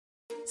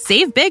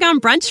Save big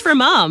on brunch for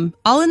mom,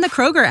 all in the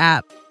Kroger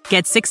app.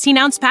 Get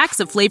 16-ounce packs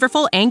of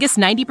flavorful Angus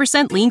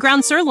 90% lean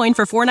ground sirloin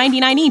for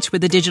 $4.99 each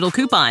with a digital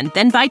coupon.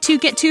 Then buy 2,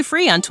 get 2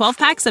 free on 12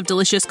 packs of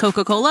delicious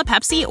Coca-Cola,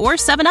 Pepsi, or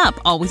 7-Up,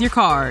 all with your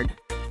card.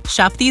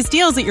 Shop these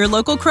deals at your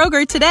local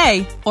Kroger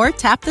today, or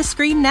tap the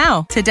screen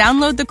now to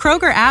download the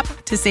Kroger app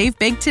to save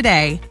big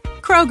today.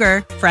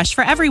 Kroger, fresh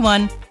for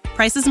everyone.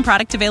 Prices and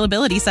product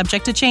availability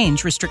subject to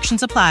change.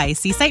 Restrictions apply.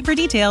 See site for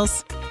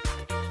details.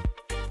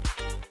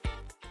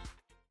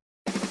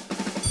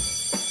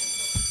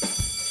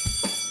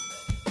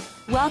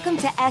 Welcome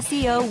to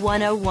SEO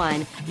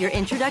 101, your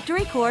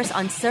introductory course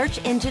on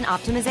search engine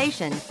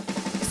optimization.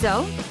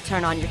 So,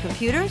 turn on your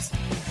computers,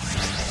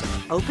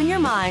 open your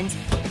minds,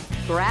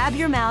 grab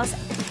your mouse,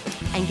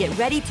 and get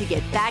ready to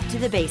get back to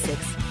the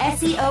basics.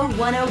 SEO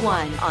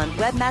 101 on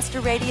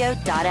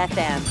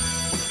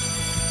webmasterradio.fm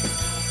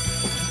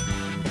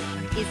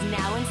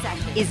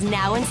is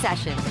now in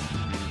session.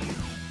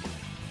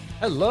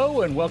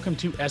 Hello and welcome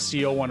to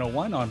SEO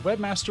 101 on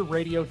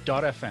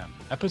webmasterradio.fm,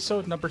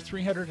 episode number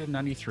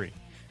 393.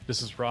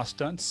 This is Ross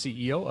Dunn,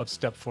 CEO of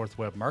Stepforth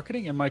Web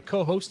Marketing, and my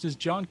co-host is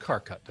John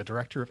Carcutt, the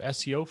Director of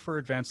SEO for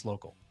Advanced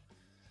Local.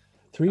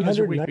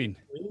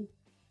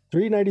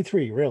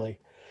 393, really.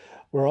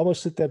 We're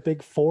almost at that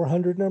big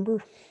 400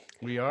 number.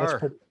 We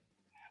are.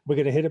 We're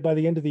going to hit it by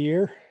the end of the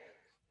year.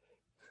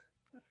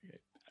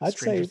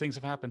 Stranger things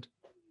have happened.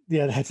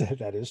 Yeah,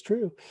 that is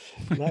true.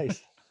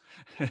 Nice.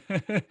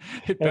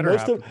 It better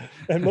happen.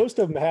 Most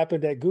of them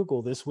happened at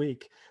Google this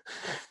week.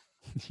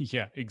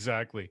 Yeah,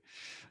 exactly.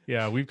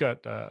 Yeah, we've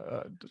got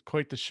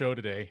quite the show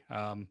today.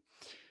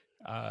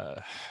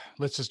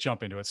 Let's just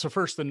jump into it. So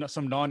first,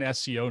 some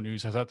non-SEO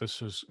news. I thought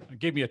this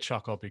gave me a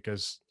chuckle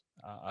because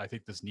I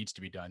think this needs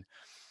to be done.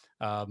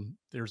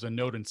 There's a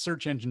note in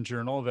Search Engine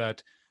Journal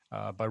that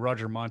by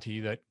Roger Monti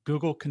that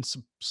Google can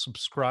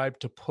subscribe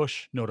to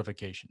push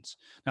notifications.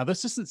 Now,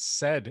 this isn't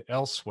said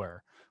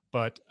elsewhere,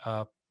 but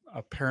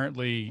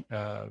apparently,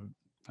 of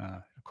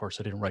course,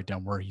 I didn't write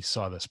down where he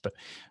saw this, but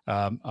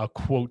a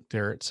quote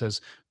there. It says,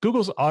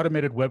 Google's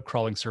automated web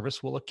crawling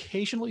service will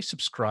occasionally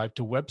subscribe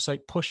to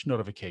website push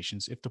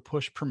notifications if the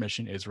push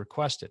permission is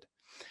requested.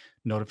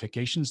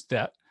 Notifications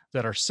that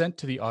are sent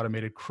to the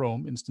automated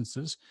Chrome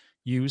instances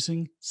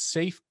using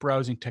safe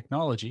browsing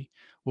technology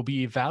will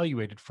be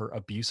evaluated for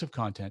abusive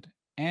content,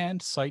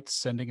 and sites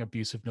sending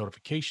abusive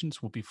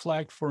notifications will be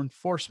flagged for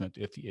enforcement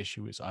if the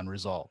issue is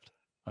unresolved.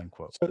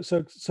 Unquote.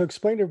 So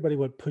explain to everybody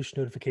what push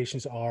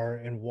notifications are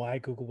and why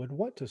Google would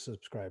want to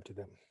subscribe to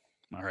them.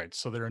 All right.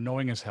 So they're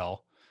annoying as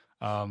hell.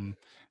 You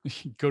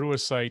go to a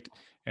site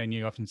and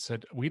you often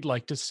said, we'd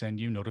like to send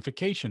you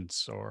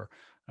notifications or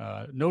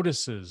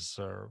notices,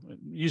 or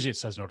usually it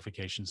says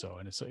notifications though.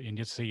 And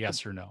you say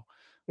yes or no.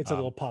 It's a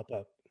little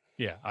pop-up.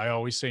 Yeah. I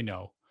always say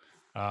no.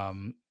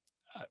 I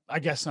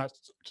guess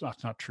it's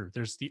not true.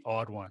 There's the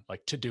odd one,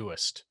 like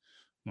Todoist,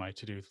 my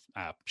to-do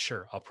app.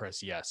 Sure. I'll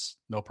press yes.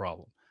 No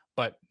problem.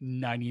 But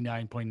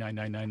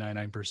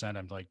 99.99999%,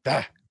 I'm like,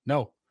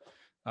 no.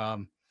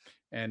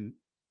 And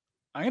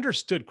I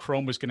understood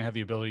Chrome was going to have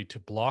the ability to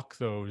block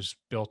those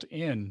built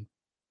in,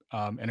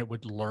 and it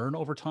would learn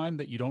over time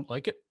that you don't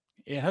like it.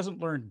 It hasn't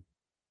learned.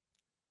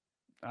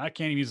 I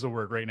can't even use the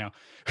word right now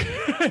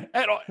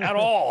at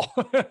all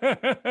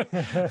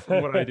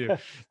from what I do.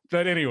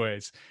 But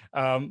anyways,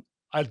 I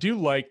do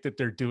like that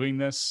they're doing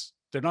this.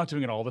 They're not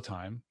doing it all the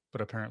time, but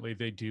apparently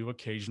they do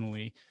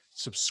occasionally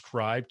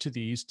subscribe to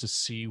these to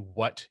see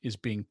what is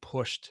being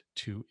pushed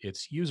to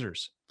its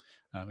users.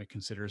 It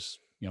considers,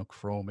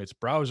 Chrome its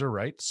browser,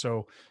 right?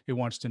 So it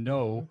wants to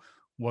know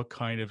what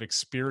kind of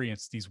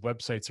experience these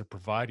websites are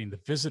providing the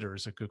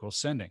visitors that Google's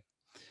sending.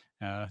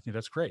 I think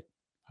that's great.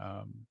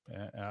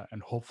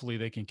 And hopefully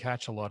they can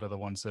catch a lot of the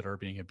ones that are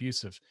being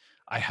abusive.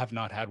 I have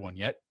not had one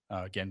yet.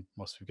 Again,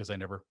 mostly because I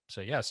never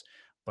say yes,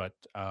 but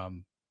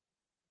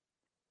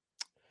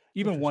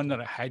even one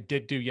that I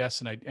did do yes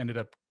and I ended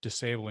up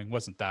disabling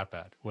wasn't that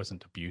bad. It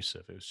wasn't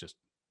abusive. It was just,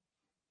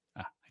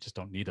 I just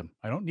don't need them.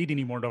 I don't need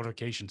any more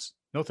notifications.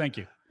 No, thank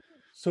you.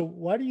 So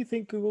why do you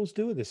think Google's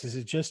doing this? Is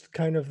it just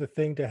kind of the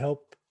thing to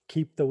help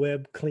keep the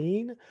web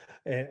clean?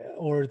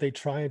 Or are they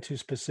trying to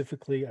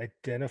specifically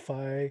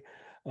identify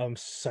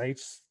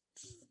sites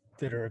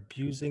that are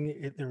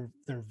abusing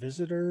their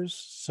visitors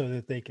so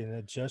that they can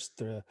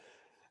adjust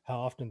how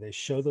often they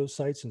show those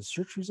sites in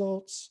search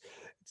results?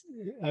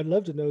 I'd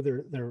love to know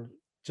their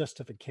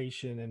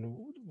justification and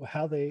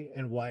how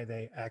and why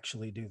they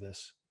actually do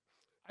this.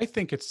 I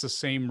think it's the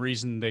same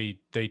reason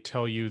they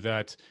tell you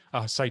that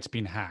a site's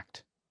been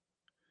hacked.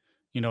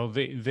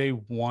 They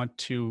want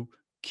to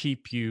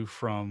keep you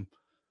from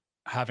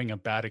having a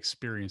bad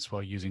experience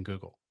while using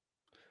Google.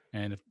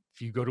 And if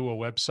you go to a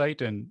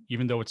website, and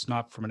even though it's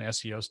not from an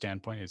SEO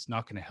standpoint, it's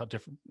not going to help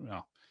different.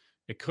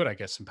 It could, I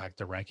guess, impact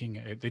their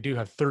ranking. They do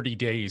have 30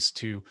 days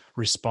to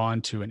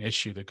respond to an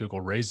issue that Google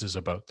raises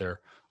about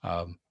their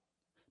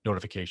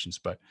notifications.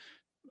 But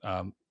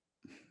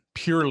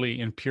purely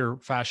in pure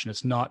fashion,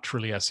 it's not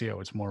truly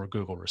SEO. It's more a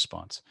Google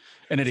response.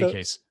 In any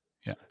case,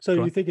 yeah. So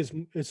you think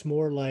it's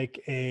more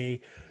like a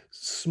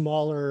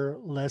smaller,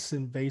 less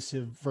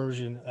invasive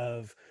version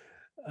of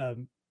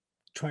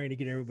trying to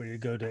get everybody to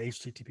go to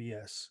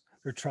HTTPS.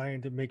 They're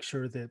trying to make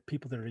sure that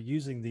people that are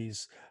using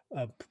these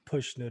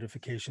push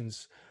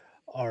notifications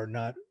are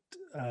not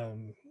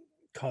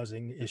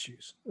causing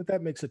issues. But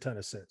that makes a ton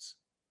of sense.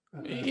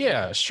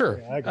 Yeah,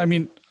 sure. Yeah, I agree. I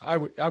mean, I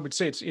would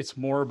say it's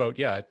more about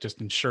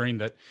just ensuring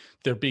that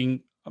they're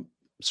being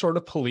sort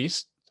of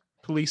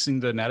policing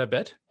the net a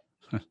bit,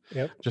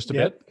 just a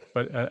bit.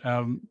 But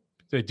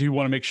they do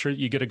want to make sure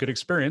you get a good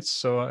experience.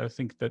 So I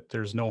think that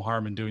there's no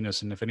harm in doing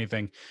this. And if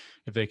anything,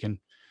 if they can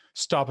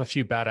stop a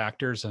few bad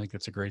actors, I think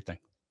that's a great thing.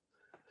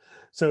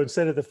 So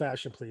instead of the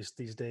fashion police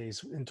these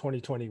days in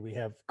 2020, we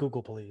have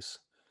Google police.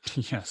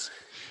 Yes.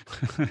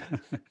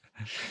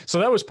 So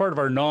that was part of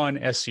our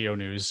non-SEO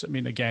news. I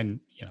mean, again,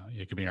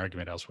 it could be an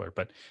argument elsewhere,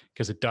 but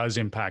because it does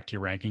impact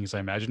your rankings, I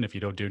imagine if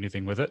you don't do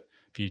anything with it,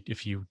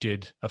 if you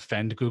did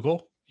offend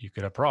Google, you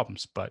could have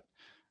problems. But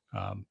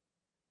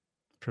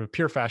for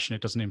pure fashion,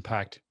 it doesn't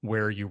impact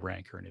where you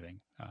rank or anything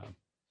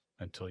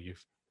until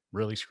you've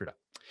really screwed up.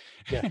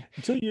 Yeah,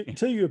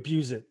 until you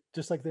abuse it,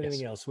 just like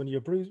anything else. When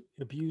you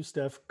abuse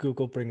stuff,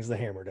 Google brings the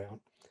hammer down.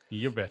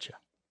 You betcha.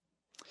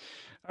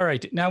 All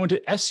right, now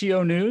into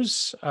SEO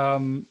news.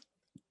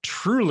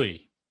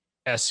 Truly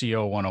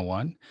SEO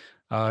 101.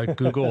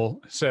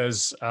 Google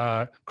says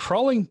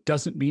crawling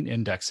doesn't mean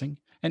indexing,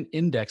 and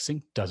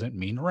indexing doesn't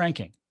mean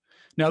ranking.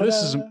 Now,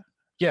 this is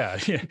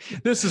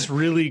this is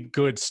really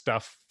good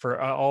stuff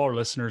for all our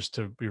listeners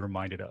to be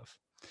reminded of.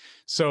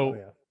 So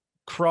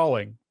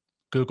crawling,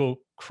 Google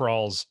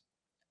crawls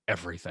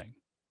everything.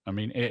 I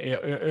mean,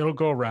 it'll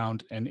go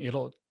around and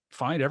it'll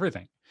find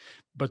everything.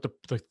 But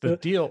the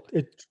deal...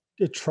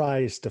 It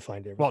tries to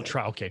find everything.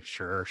 Well, okay,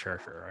 sure.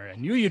 I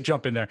knew you'd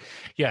jump in there.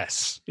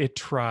 Yes, it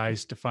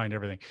tries to find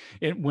everything.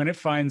 When it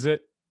finds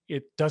it,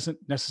 it doesn't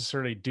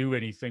necessarily do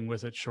anything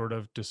with it short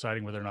of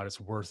deciding whether or not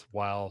it's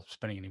worthwhile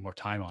spending any more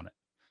time on it.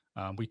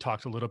 We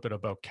talked a little bit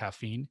about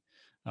Caffeine.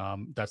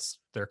 That's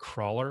their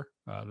crawler,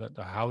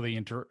 how they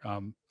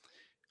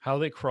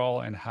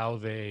crawl and how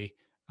they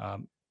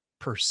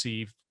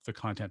perceive the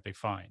content they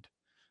find.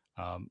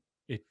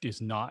 It is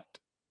not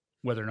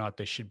whether or not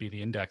they should be the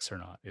index or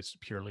not. It's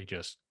purely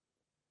just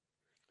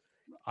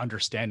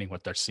understanding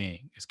what they're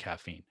seeing is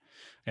Caffeine.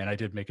 And I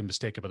did make a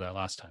mistake about that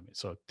last time.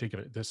 So think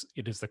of it,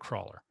 it is the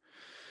crawler.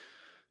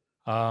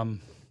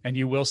 And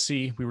you will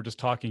see, we were just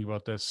talking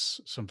about this,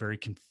 some very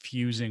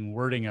confusing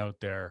wording out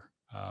there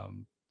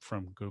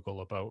from Google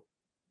about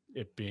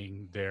it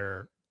being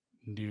their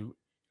new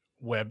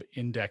web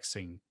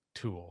indexing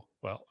tool.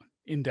 Well,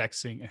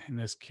 indexing in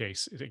this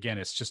case, again,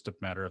 it's just a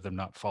matter of them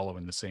not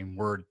following the same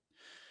word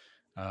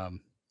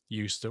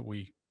use that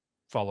we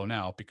follow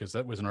now, because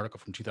that was an article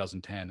from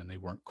 2010 and they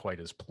weren't quite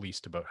as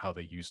policed about how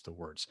they used the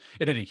words.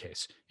 In any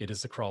case, it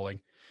is the crawling.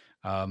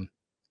 And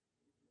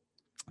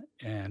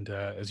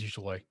as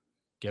usual, I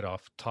get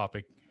off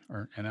topic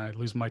and I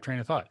lose my train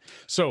of thought.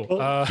 So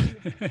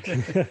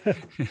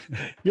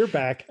you're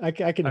back. I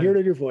can hear it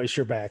in your voice.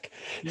 You're back.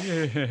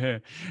 Yeah.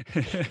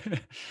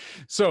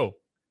 So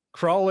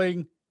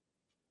crawling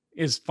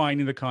is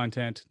finding the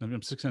content. I'm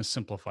just going to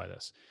simplify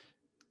this.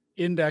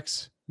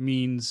 Index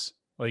means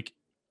like,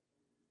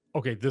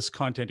 okay, this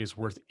content is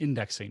worth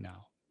indexing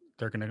now.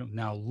 They're going to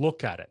now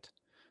look at it,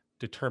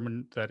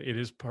 determine that it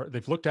is part,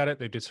 they've looked at it,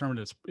 they've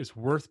determined it's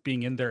worth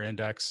being in their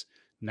index.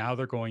 Now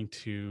they're going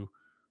to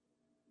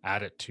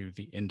add it to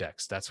the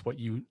index. That's what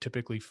you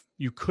typically,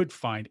 you could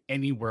find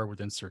anywhere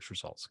within search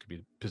results. It could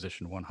be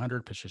position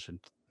 100, position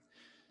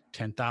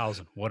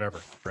 10,000,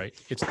 whatever, right?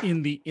 It's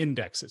in the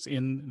index. It's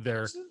in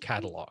their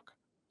catalog.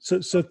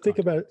 So think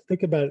about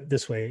it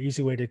this way, an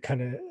easy way to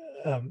kind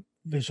of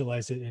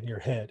visualize it in your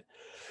head.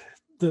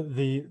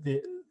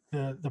 The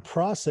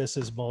process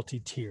is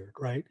multi-tiered,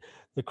 right?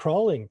 The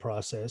crawling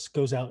process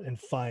goes out and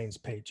finds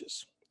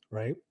pages,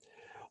 right?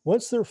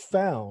 Once they're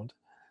found,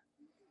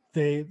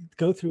 they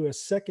go through a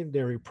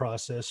secondary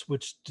process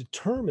which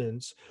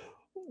determines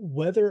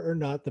whether or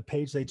not the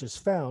page they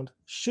just found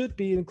should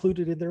be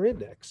included in their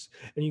index.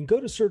 And you can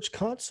go to Search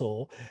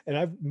Console,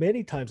 and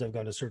many times I've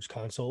gone to Search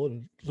Console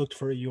and looked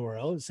for a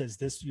URL and says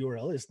this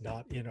URL is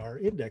not in our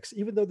index,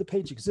 even though the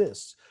page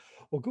exists.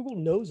 Well, Google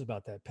knows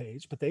about that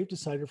page, but they've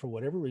decided for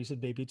whatever reason,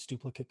 maybe it's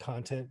duplicate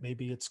content,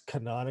 maybe it's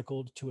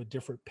canonical to a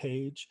different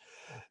page.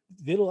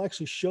 It'll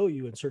actually show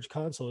you in Search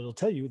Console, it'll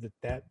tell you that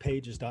that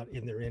page is not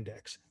in their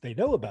index. They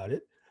know about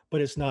it,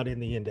 but it's not in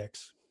the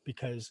index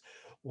because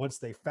once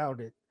they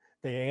found it,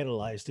 they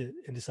analyzed it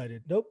and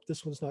decided, nope,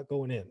 this one's not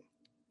going in,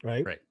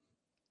 right? Right.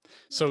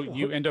 So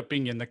you end up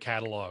being in the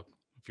catalog,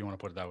 if you want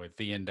to put it that way,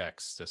 the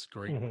index, this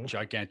great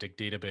gigantic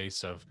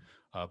database of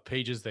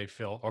pages they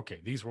fill. Okay,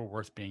 these were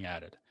worth being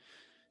added.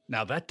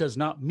 Now, that does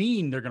not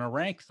mean they're going to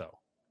rank, though.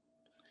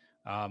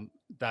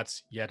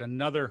 That's yet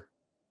another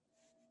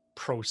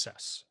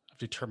process of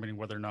determining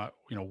whether or not,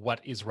 what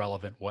is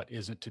relevant, what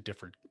isn't to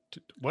different,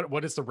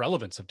 what is the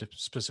relevance of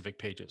specific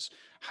pages,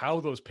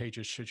 how those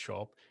pages should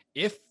show up,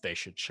 if they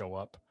should show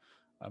up.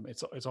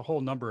 It's a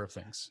whole number of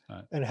things.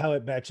 And how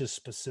it matches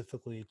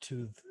specifically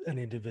to an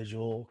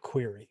individual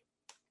query.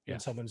 Yeah. when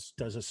someone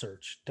does a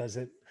search? Does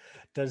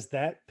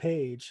that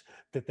page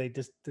that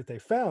they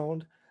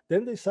found,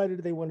 then they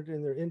decided they wanted it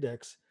in their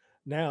index,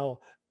 now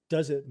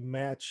does it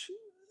match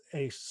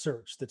a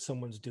search that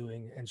someone's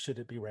doing, and should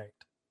it be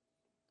ranked?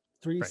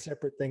 Three Right.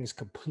 separate things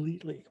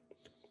completely.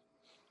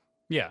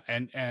 Yeah,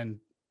 and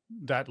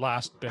that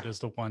last bit is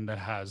the one that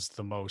has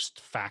the most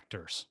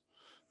factors.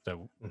 That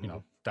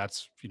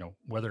that's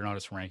whether or not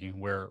it's ranking,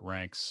 where it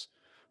ranks,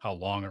 how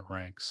long it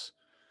ranks,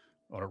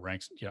 what it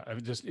ranks. Yeah, I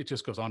mean, it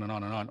just goes on and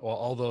on and on.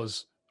 All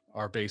those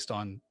are based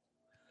on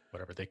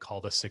whatever they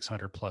call the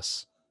 600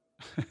 plus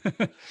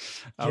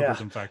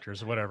algorithm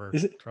factors, whatever.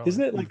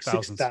 Isn't it like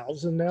thousands?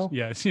 6,000 now?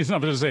 Yeah, it's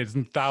not going to say it's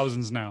in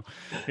thousands now.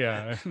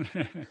 Yeah.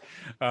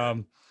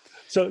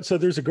 So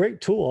there's a great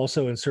tool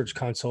also in Search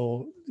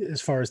Console as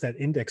far as that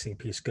indexing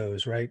piece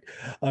goes, right?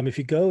 If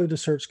you go into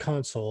Search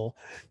Console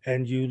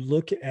and you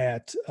look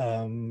at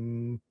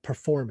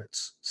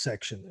performance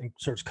section in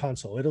Search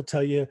Console, it'll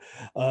tell you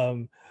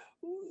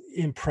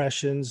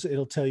impressions.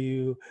 It'll tell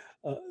you,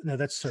 no,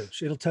 that's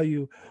search. It'll tell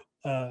you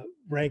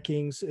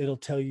rankings. It'll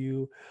tell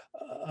you,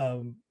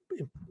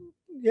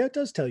 yeah, it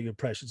does tell you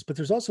impressions, but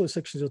there's also a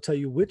section that'll tell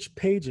you which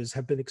pages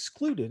have been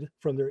excluded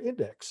from their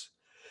index.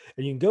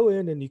 And you can go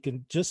in and you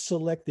can just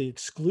select the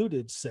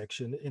excluded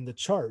section in the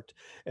chart.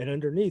 And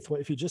underneath,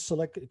 if you just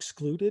select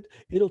excluded,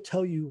 it'll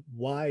tell you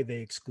why they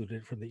excluded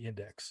it from the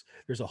index.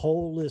 There's a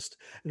whole list.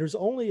 And there's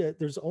only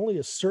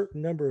a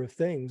certain number of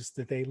things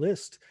that they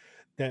list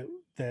that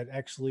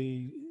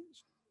actually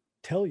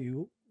tell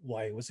you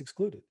why it was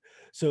excluded.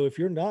 So if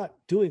you're not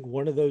doing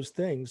one of those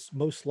things,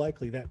 most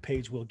likely that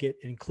page will get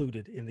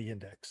included in the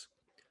index.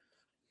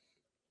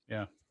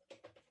 Yeah.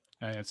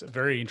 And it's a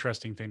very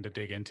interesting thing to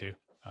dig into.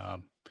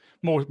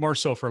 More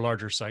so for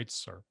larger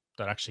sites or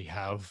that actually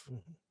have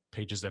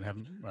pages that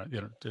haven't,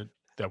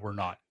 that were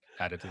not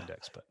added to the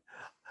index. But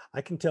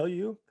I can tell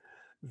you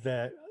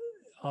that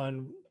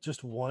on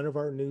just one of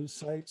our news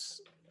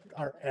sites,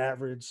 our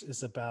average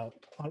is about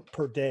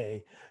per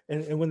day.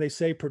 And when they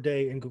say per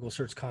day in Google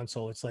Search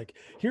Console, it's like,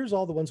 here's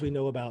all the ones we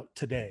know about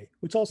today,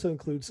 which also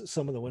includes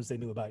some of the ones they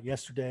knew about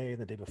yesterday,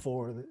 the day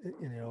before,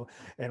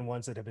 and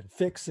ones that have been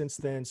fixed since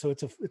then. So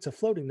it's a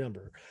floating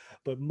number.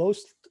 But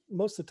most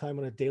of the time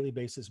on a daily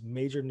basis,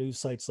 major news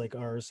sites like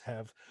ours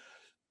have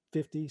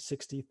 50,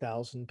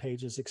 60,000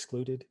 pages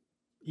excluded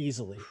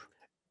easily.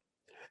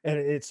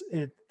 And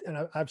and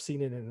I've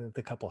seen it in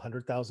the couple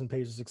 100,000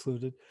 pages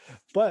excluded,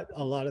 but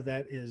a lot of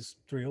that is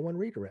 301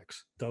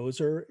 redirects.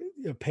 Those are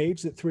a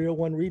page that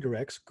 301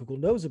 redirects. Google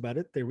knows about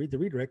it. They read the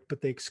redirect,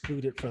 but they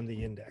exclude it from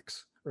the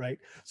index, right?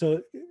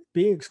 So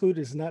being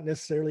excluded is not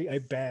necessarily a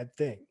bad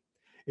thing.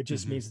 It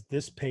just means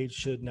this page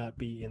should not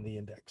be in the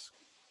index.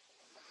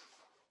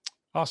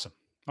 Awesome.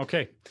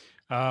 Okay.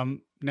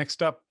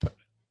 Next up,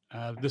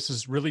 this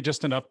is really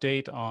just an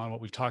update on what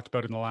we've talked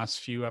about in the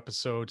last few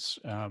episodes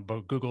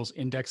about Google's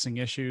indexing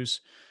issues.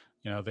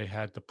 They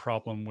had the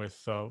problem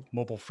with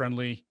mobile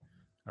friendly,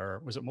 or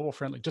was it mobile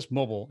friendly? Just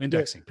mobile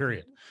indexing,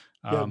 period.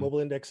 Mobile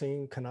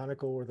indexing,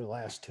 Canonical were the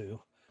last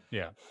two.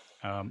 Yeah.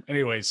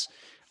 Anyways,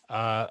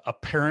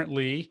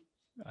 apparently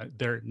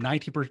they're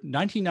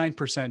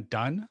 99%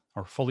 done,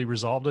 or fully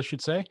resolved, I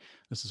should say.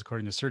 This is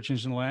according to Search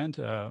Engine Land,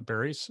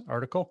 Barry's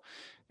article.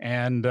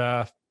 And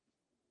I'm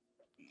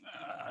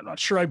not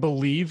sure I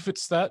believe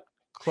it's that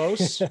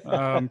close,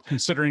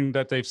 considering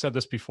that they've said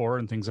this before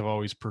and things have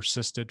always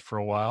persisted for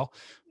a while.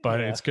 But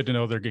it's good to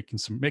know they're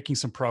making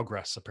some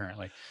progress,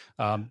 apparently.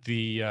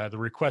 The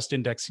request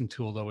indexing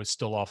tool, though, is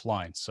still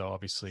offline. So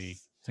obviously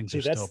things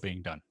are still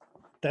being done.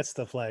 That's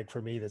the flag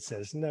for me that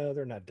says, no,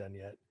 they're not done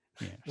yet.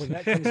 Yeah. When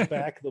that comes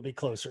back, they'll be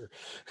closer.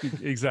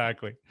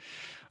 Exactly.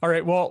 All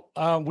right. Well,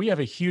 we have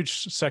a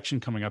huge section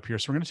coming up here,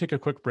 so we're going to take a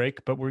quick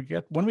break. But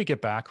when we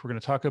get back, we're going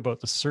to talk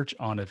about the Search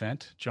On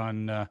event.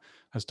 John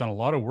has done a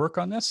lot of work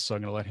on this, so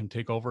I'm going to let him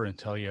take over and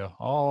tell you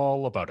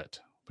all about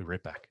it. We'll be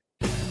right back.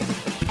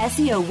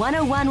 SEO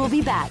 101 will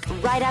be back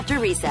right after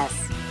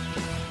recess.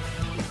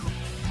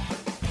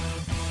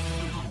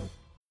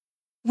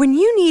 When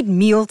you need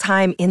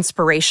mealtime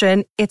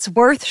inspiration, it's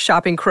worth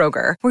shopping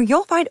Kroger, where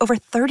you'll find over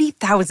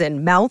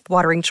 30,000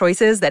 mouth-watering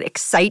choices that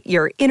excite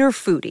your inner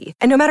foodie.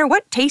 And no matter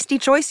what tasty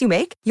choice you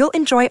make, you'll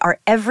enjoy our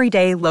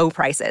everyday low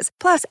prices,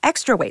 plus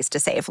extra ways to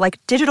save,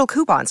 like digital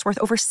coupons worth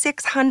over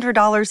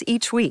 $600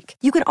 each week.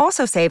 You can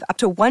also save up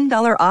to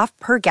 $1 off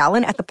per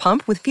gallon at the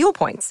pump with fuel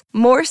points.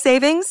 More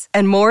savings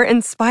and more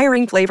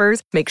inspiring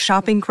flavors make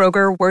shopping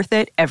Kroger worth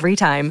it every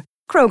time.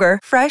 Kroger,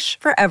 fresh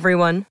for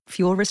everyone.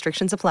 Fuel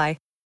restrictions apply.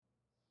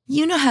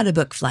 You know how to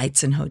book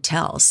flights and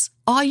hotels.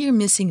 All you're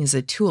missing is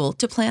a tool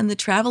to plan the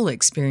travel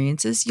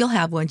experiences you'll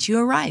have once you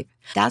arrive.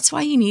 That's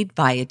why you need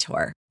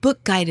Viator.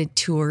 Book guided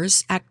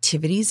tours,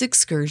 activities,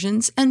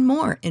 excursions, and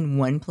more in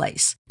one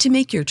place to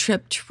make your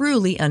trip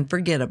truly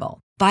unforgettable.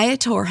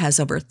 Viator has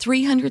over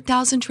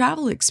 300,000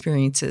 travel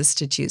experiences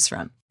to choose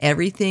from.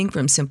 Everything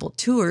from simple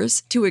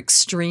tours to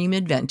extreme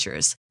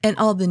adventures and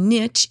all the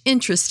niche,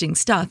 interesting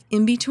stuff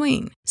in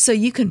between. So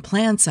you can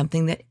plan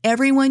something that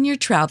everyone you're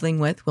traveling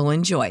with will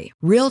enjoy.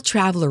 Real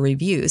traveler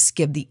reviews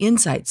give the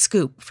inside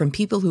scoop from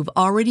people who've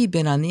already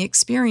been on the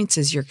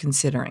experiences you're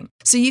considering.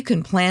 So you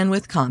can plan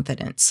with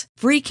confidence.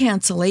 Free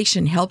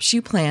cancellation helps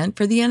you plan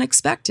for the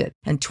unexpected.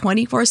 And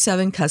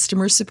 24/7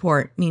 customer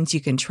support means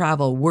you can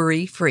travel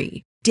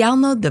worry-free.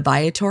 Download the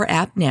Viator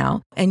app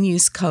now and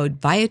use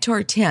code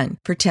Viator10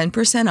 for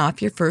 10%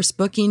 off your first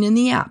booking in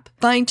the app.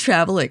 Find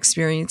travel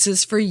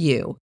experiences for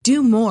you.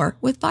 Do more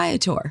with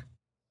Viator.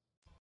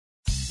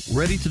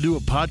 Ready to do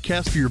a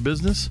podcast for your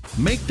business?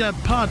 Make that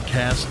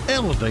podcast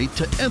elevate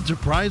to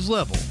enterprise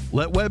level.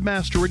 Let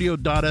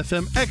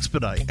webmasterradio.fm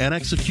expedite and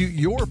execute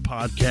your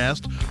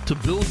podcast to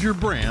build your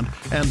brand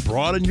and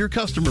broaden your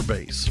customer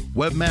base.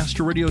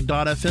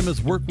 Webmasterradio.fm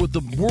has worked with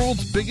the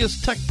world's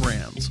biggest tech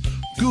brands,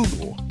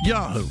 Google,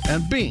 Yahoo,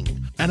 and Bing,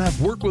 and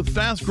have worked with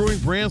fast-growing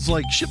brands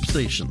like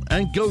ShipStation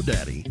and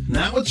GoDaddy.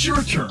 Now it's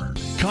your turn.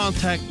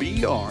 Contact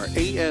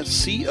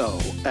BRASCO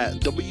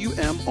at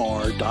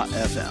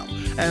WMR.fm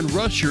and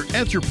rush your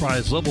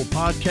enterprise-level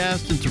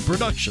podcast into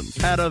production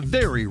at a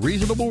very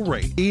reasonable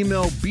rate.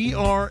 Email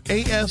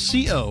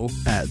BRASCO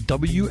at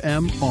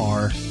WMR.fm.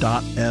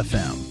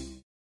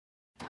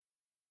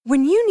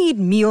 When you need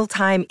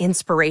mealtime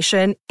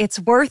inspiration,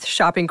 it's worth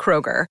shopping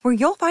Kroger, where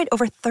you'll find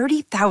over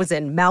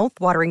 30,000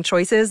 mouth-watering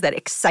choices that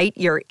excite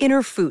your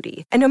inner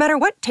foodie. And no matter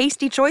what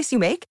tasty choice you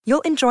make,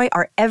 you'll enjoy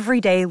our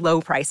everyday low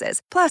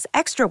prices, plus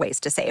extra ways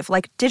to save,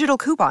 like digital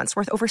coupons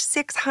worth over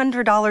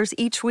 $600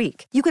 each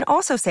week. You can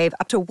also save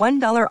up to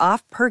 $1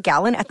 off per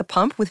gallon at the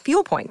pump with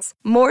fuel points.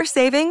 More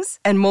savings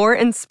and more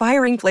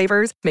inspiring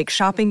flavors make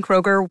shopping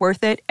Kroger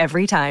worth it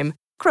every time.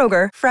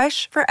 Kroger,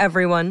 fresh for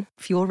everyone.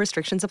 Fuel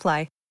restrictions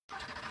apply.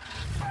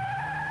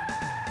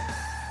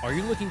 Are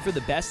you looking for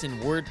the best in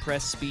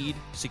WordPress speed,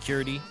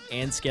 security,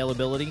 and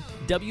scalability?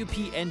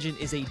 WP Engine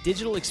is a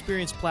digital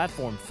experience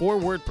platform for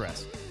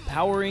WordPress,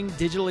 powering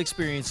digital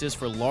experiences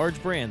for large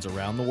brands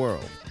around the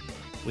world.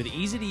 With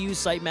easy-to-use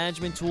site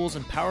management tools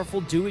and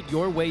powerful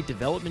do-it-your-way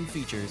development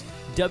features,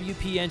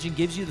 WP Engine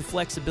gives you the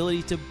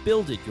flexibility to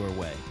build it your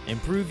way.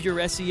 Improve your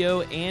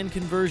SEO and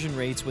conversion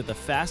rates with a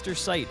faster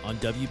site on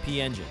WP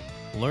Engine.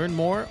 Learn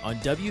more on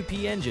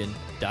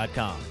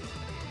WPEngine.com.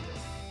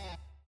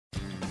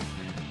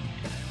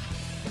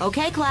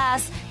 Okay,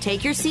 class,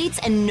 take your seats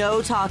and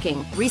no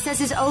talking.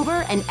 Recess is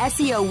over and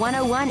SEO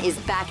 101 is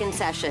back in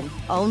session,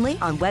 only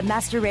on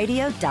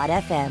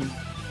webmasterradio.fm.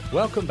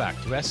 Welcome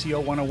back to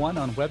SEO 101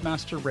 on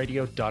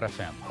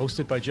webmasterradio.fm,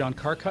 hosted by John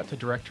Carcutt, the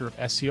Director of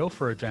SEO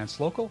for Advanced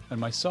Local, and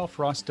myself,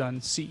 Ross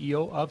Dunn,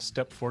 CEO of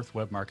Stepforth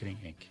Web Marketing,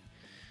 Inc.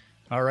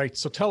 All right,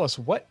 so tell us,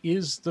 what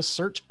is the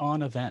Search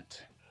On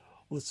event?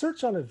 Well, the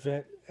Search On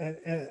event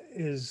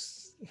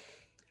is,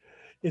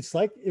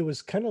 it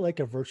was kind of like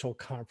a virtual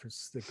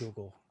conference that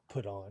Google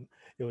put on.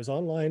 It was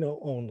online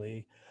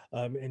only,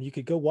 and you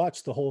could go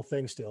watch the whole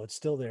thing still. It's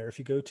still there. If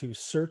you go to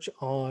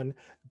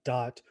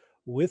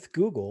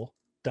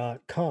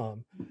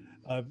searchon.withgoogle.com,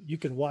 you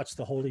can watch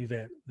the whole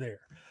event there.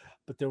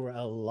 But there were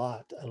a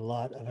lot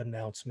of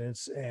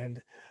announcements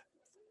and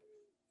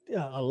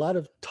a lot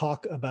of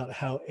talk about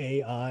how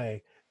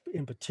AI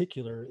in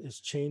particular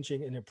is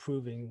changing and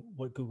improving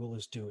what Google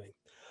is doing.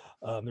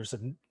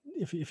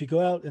 If you go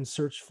out and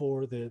search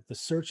for the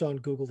Search On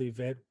Google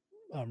event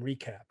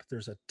recap,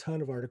 there's a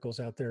ton of articles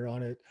out there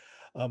on it.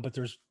 But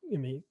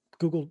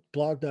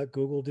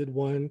blog.google did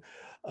one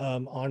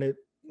on it.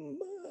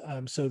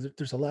 So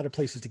there's a lot of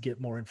places to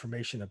get more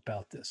information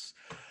about this.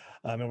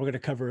 And we're going to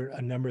cover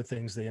a number of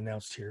things they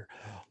announced here.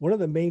 One of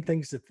the main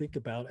things to think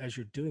about as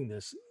you're doing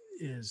this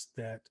is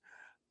that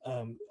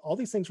all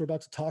these things we're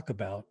about to talk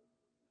about,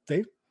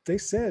 they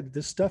said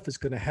this stuff is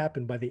going to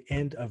happen by the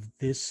end of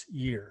this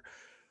year,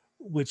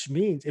 which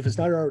means if it's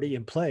not already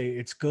in play,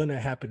 it's going to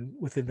happen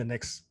within the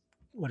next,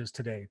 what is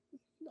today,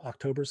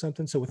 October or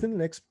something. So within the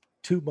next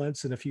 2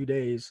 months and a few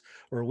days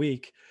or a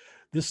week,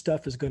 this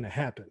stuff is going to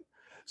happen.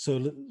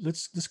 So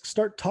let's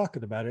start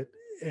talking about it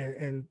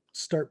and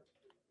start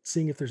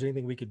seeing if there's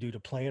anything we could do to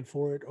plan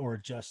for it or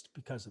adjust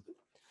because of it.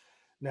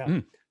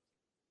 Now,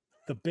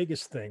 the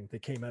biggest thing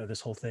that came out of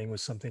this whole thing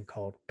was something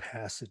called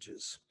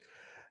passages.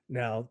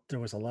 Now, there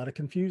was a lot of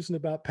confusion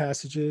about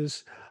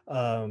passages,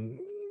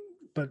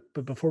 but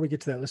before we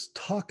get to that, let's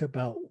talk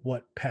about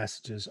what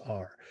passages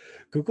are.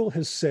 Google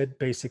has said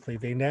basically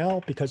they now,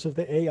 because of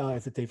the AI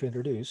that they've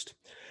introduced,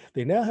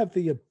 they now have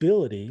the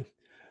ability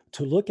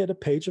to look at a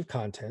page of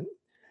content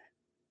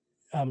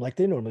like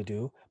they normally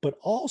do, but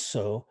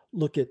also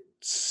look at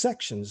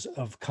sections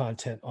of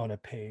content on a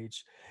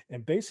page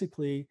and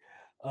basically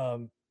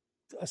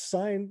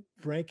assign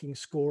ranking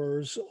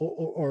scores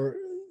or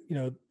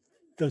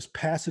those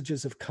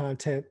passages of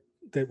content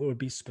that would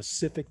be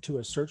specific to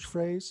a search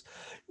phrase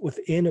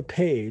within a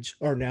page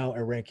are now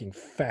a ranking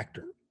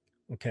factor.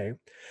 Okay.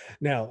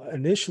 Now,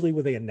 initially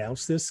when they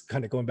announced this,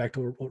 kind of going back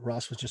to what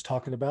Ross was just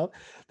talking about,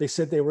 they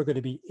said they were going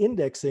to be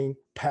indexing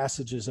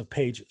passages of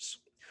pages.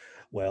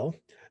 Well,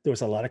 there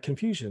was a lot of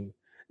confusion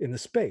in the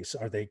space.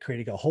 Are they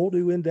creating a whole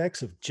new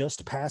index of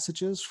just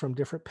passages from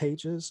different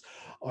pages?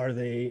 Are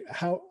they,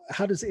 how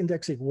does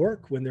indexing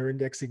work when they're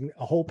indexing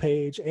a whole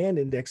page and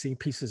indexing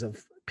pieces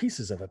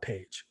of a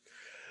page?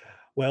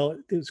 Well,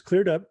 it was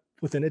cleared up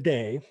within a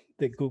day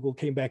that Google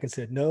came back and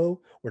said,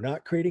 no, we're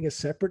not creating a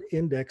separate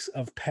index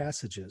of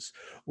passages.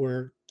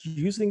 We're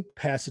using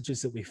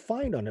passages that we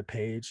find on a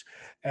page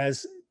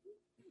as,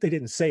 they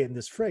didn't say it in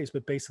this phrase,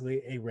 but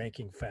basically a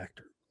ranking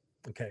factor.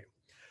 Okay.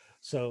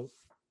 So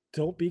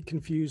don't be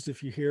confused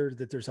if you hear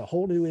that there's a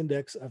whole new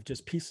index of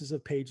just pieces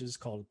of pages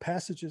called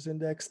passages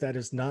index. That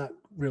is not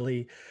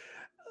really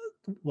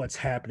what's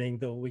happening,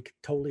 though we can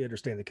totally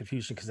understand the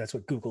confusion because that's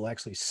what Google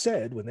actually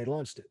said when they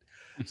launched it.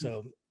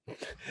 So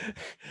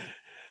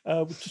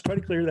just try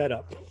to clear that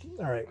up.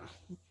 All right.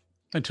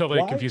 Until they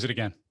confuse it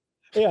again.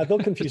 Yeah, they'll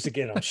confuse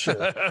again, I'm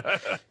sure.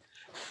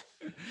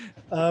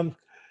 The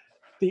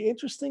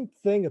interesting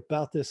thing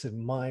about this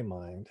in my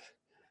mind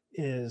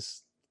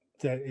is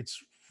that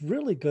it's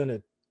really going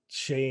to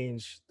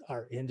change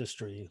our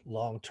industry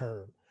long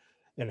term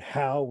and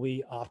how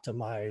we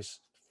optimize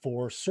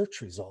for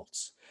search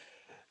results.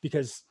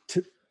 Because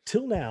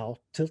till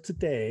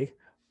today,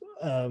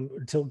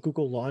 until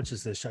Google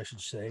launches this, I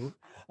should say,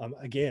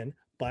 again,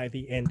 by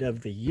the end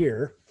of the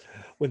year,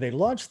 when they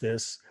launch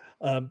this,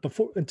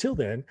 until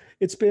then,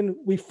 it's been,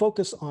 we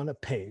focus on a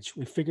page.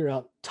 We figure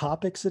out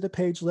topics at a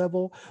page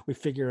level. We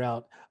figure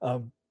out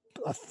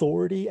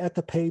authority at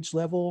the page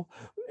level.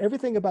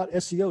 Everything about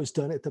SEO is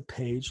done at the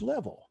page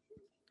level.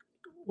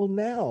 Well,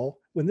 now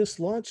when this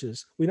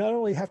launches, we not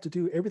only have to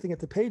do everything at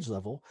the page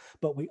level,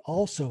 but we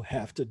also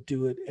have to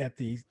do it at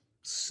the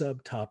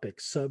subtopic,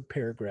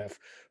 subparagraph,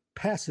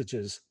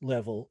 passages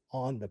level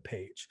on the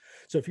page.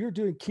 So if you're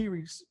doing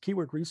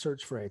keyword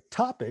research for a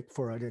topic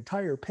for an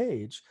entire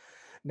page,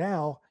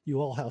 now you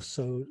all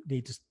also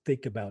need to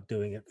think about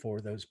doing it for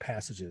those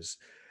passages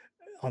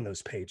on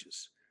those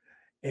pages.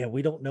 And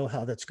we don't know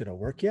how that's going to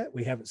work yet.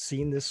 We haven't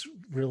seen this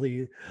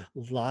really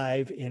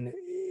live in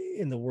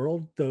the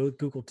world, though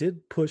Google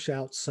did push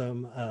out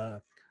some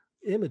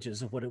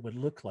images of what it would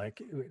look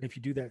like. If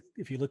you do that,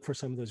 if you look for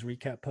some of those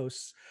recap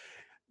posts,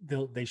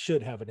 they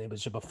should have an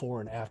image, a before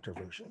and after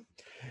version.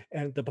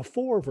 And the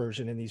before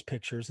version in these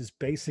pictures is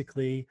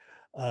basically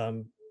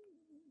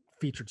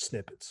featured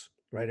snippets,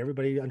 right?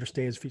 Everybody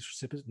understands featured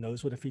snippets,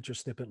 knows what a featured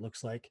snippet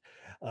looks like.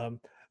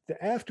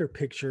 The after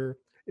picture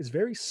is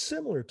very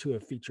similar to a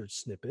featured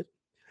snippet.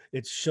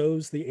 It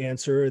shows the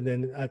answer, and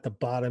then at the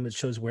bottom, it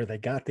shows where they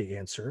got the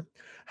answer.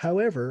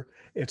 However,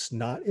 it's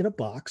not in a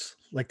box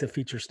like the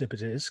feature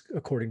snippet is,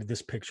 according to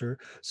this picture.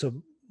 So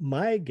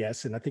my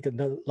guess, and I think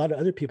a lot of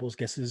other people's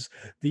guesses,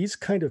 these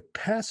kind of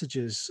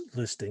passages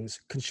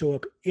listings can show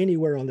up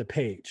anywhere on the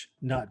page,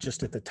 not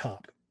just at the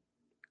top,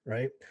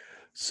 right?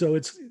 So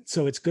it's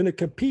going to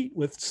compete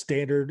with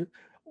standard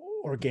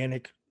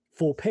organic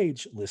full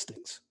page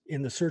listings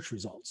in the search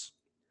results,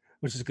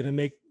 which is going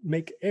to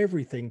make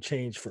everything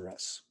change for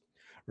us,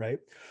 right?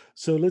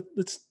 So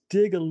let's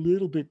dig a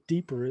little bit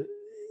deeper.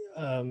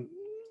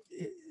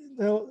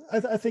 Now,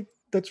 I think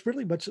that's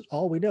really much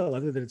all we know,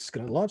 other than it's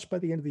going to launch by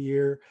the end of the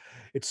year.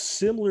 It's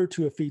similar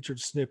to a featured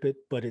snippet,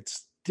 but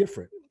it's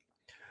different.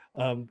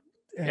 And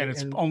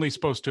it's only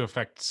supposed to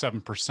affect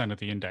 7% of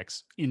the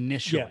index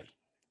initially. Yeah,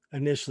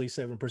 initially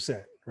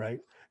 7%, right?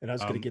 And I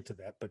was going to get to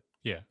that, but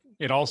yeah,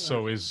 it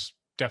also is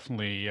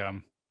definitely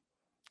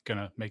going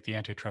to make the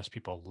antitrust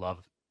people love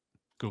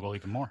Google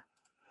even more.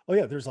 Oh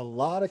yeah, there's a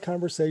lot of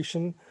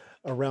conversation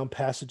around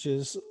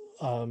passages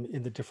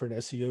in the different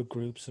SEO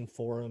groups and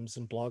forums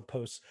and blog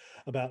posts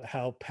about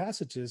how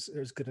passages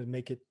is going to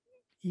make it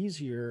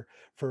easier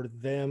for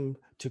them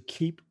to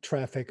keep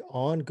traffic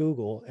on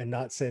Google and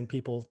not send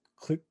people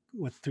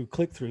through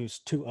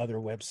click-throughs to other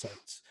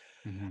websites.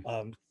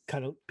 Mm-hmm.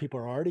 Kind of people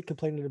are already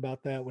complaining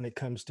about that when it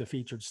comes to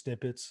featured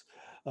snippets.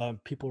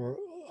 People are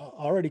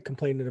already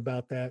complaining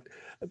about that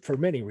for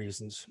many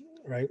reasons,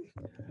 right?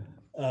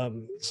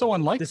 So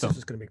unlike this them. is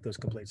just going to make those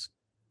complaints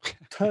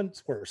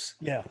tons worse.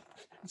 Yeah,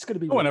 it's going to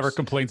be. No one ever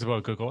complains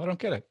about Google. I don't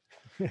get it.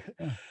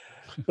 Yeah.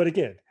 But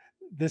again,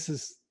 this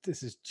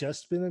has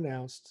just been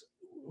announced.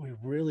 We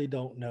really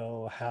don't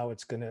know how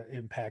it's going to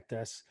impact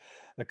us.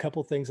 A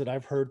couple things that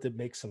I've heard that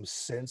make some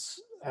sense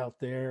out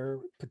there,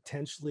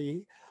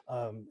 potentially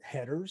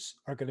headers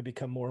are going to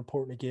become more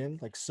important again,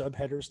 like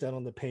subheaders down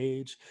on the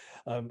page,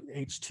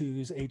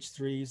 H2s,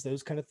 H3s,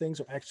 those kind of things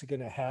are actually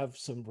going to have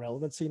some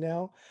relevancy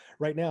now.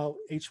 Right now,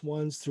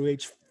 H1s through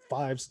H5s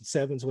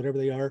and 7s, whatever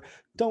they are,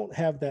 don't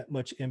have that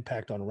much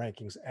impact on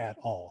rankings at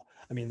all.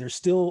 I mean, there's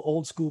still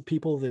old school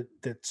people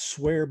that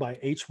swear by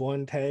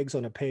H1 tags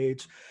on a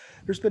page.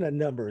 There's been a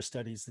number of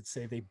studies that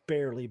say they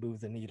barely move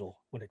the needle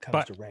when it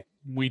comes to rank.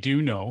 We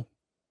do know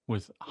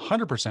with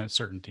 100%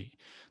 certainty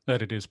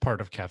that it is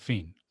part of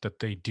caffeine, that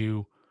they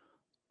do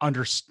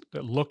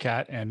look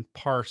at and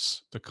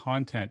parse the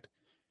content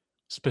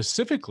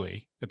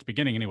specifically at the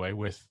beginning anyway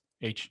with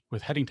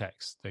heading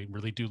tags. They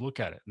really do look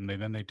at it, and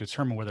then they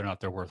determine whether or not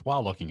they're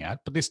worthwhile looking at,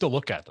 but they still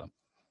look at them.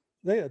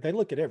 They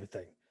look at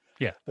everything.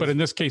 Yeah, but in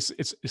this case,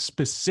 it's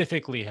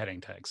specifically heading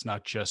tags,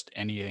 not just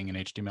anything in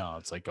HTML.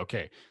 It's like,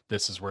 okay,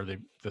 this is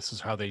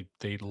how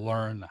they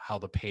learn how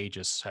the page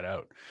is set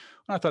out.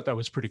 I thought that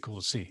was pretty cool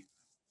to see.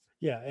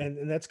 Yeah,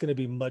 and that's going to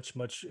be much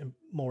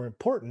more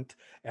important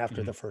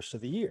after the first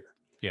of the year.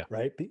 Yeah.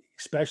 Right.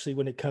 Especially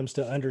when it comes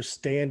to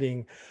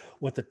understanding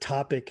what the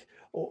topic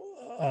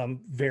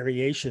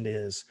variation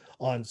is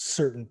on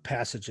certain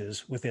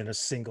passages within a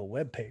single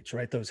web page,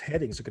 right? Those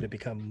headings are going to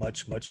become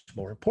much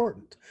more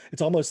important.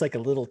 It's almost like a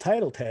little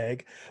title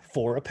tag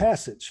for a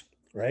passage,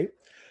 right?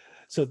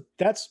 So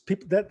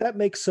that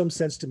makes some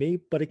sense to me.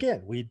 But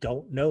again, we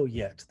don't know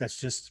yet. That's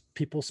just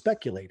people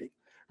speculating,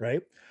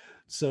 right?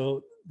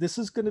 So this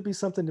is going to be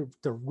something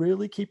to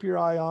really keep your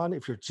eye on.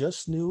 If you're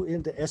just new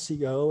into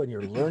SEO and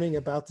you're learning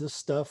about this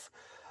stuff,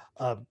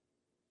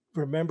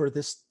 remember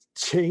this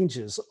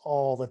changes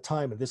all the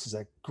time. And this is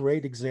a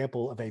great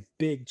example of a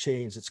big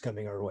change that's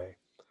coming our way.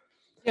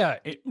 Yeah,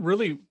 it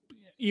really,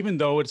 even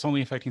though it's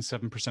only affecting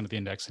 7% of the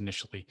index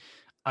initially,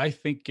 I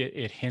think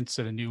it hints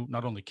at a new,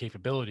 not only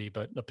capability,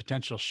 but a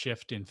potential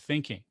shift in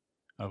thinking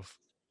of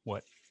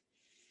what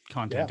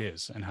content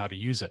is and how to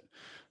use it.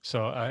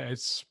 So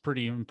it's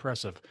pretty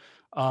impressive.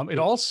 It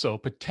also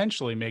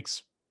potentially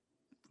makes,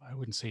 I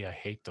wouldn't say I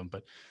hate them,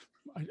 but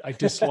I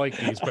dislike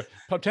these, but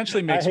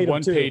potentially makes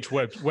one-page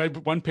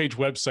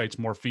websites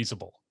more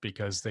feasible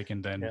because they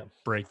can then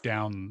break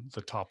down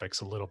the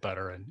topics a little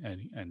better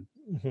and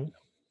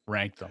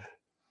rank them.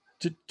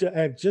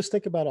 Just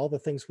think about all the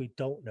things we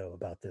don't know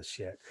about this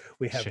yet.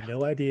 We have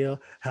no idea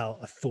how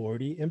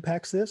authority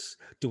impacts this.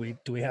 Do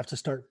we have to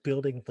start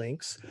building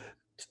links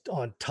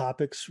on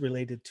topics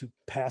related to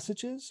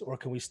passages, or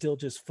can we still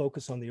just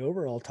focus on the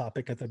overall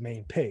topic at the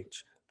main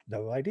page?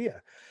 No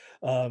idea.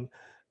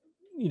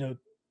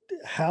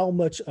 How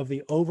much of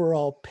the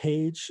overall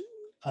page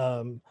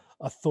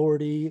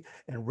authority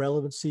and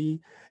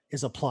relevancy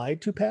is applied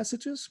to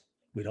passages?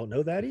 We don't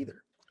know that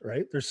either,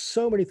 right? There's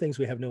so many things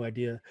we have no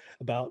idea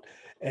about,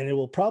 and it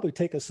will probably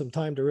take us some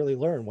time to really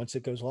learn once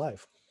it goes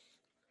live.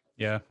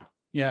 Yeah.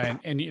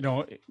 And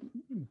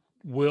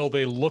will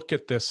they look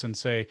at this and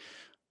say,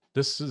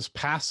 this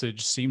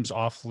passage seems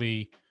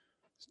awfully,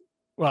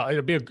 well,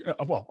 it'll be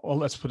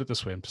let's put it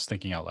this way. I'm just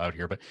thinking out loud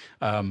here, but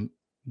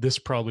this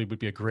probably would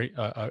be a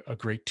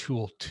great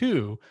tool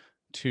too,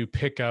 to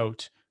pick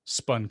out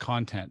spun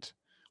content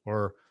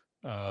or,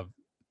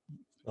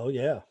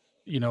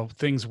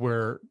 things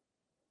where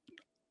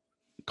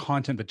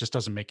content that just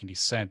doesn't make any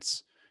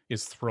sense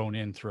is thrown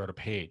in throughout a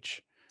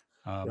page.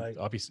 Right.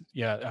 Obviously.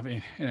 Yeah. I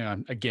mean,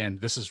 again,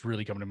 this is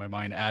really coming to my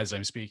mind as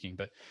I'm speaking,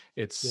 but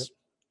it's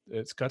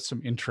got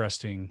some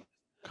interesting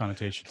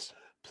connotations.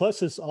 Plus,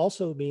 this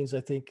also means, I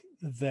think,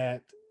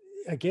 that,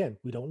 again,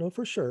 we don't know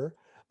for sure,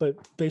 but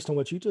based on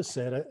what you just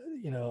said,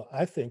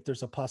 I think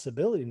there's a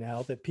possibility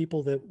now that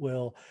people that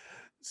will,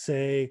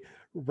 say,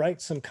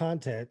 write some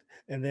content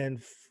and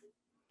then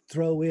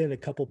throw in a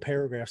couple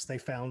paragraphs they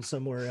found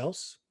somewhere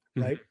else,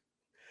 right?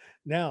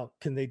 Now,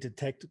 can they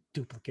detect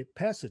duplicate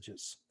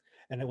passages?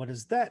 And then what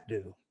does that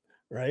do,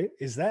 right?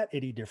 Is that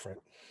any different?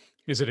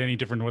 Is it any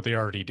different than what they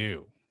already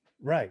do?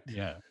 Right.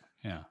 Yeah.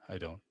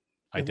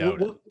 I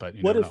doubt it, but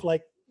what if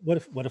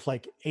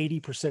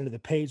 80% of the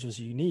page was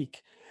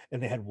unique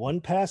and they had one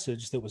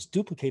passage that was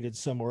duplicated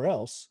somewhere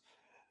else?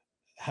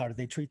 How do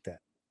they treat that?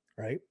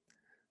 Right.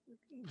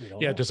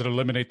 Yeah. Does it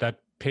eliminate that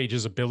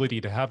page's ability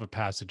to have a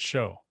passage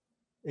show?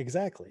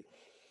 Exactly.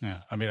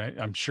 Yeah. I mean,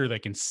 I'm sure they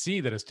can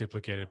see that it's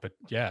duplicated, but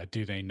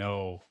do they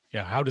know?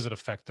 Yeah. How does it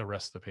affect the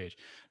rest of the page?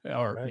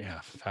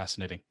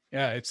 Fascinating.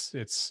 Yeah. It's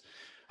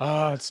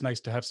nice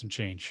to have some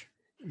change.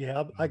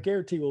 Yeah. I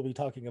guarantee we'll be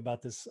talking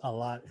about this a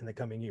lot in the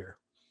coming year.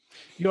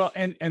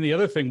 And the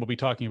other thing we'll be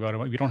talking about,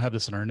 we don't have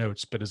this in our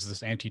notes, but is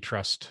this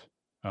antitrust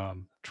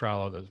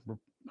trial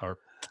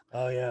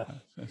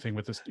thing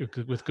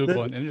with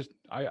Google.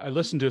 I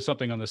listened to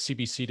something on the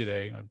CBC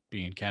today,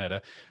 being in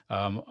Canada.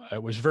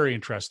 It was very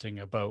interesting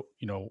about,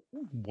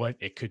 what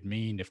it could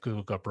mean if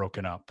Google got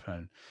broken up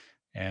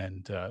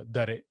and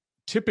that it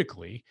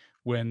typically,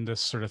 when this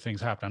sort of things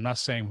happen, I'm not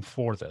saying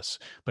for this,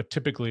 but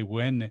typically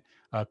when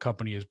a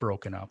company is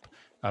broken up,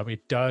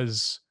 it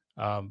does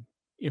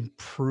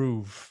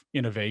improve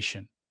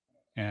innovation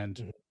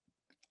and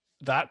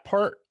that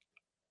part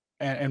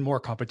and more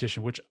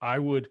competition, which I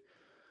would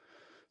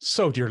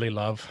so dearly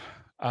love.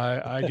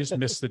 I just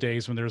miss the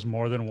days when there's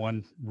more than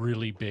one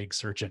really big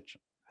search engine.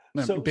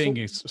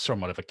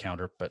 Somewhat of a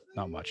counter, but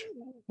not much.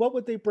 What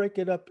would they break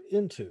it up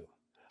into?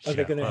 Are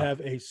they going to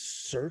have a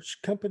search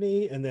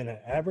company and then an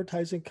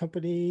advertising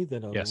company,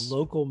 then a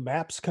local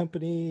maps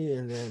company,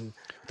 and then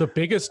the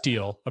biggest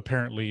deal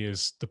apparently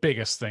is the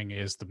biggest thing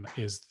is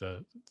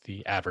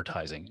the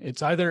advertising.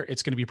 It's either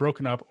it's going to be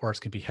broken up or it's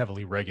going to be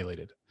heavily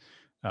regulated.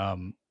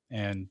 And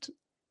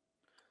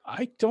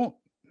I don't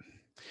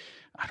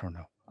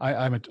know.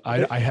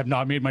 I have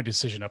not made my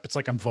decision up. It's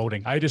like I'm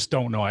voting. I just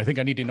don't know. I think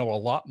I need to know a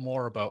lot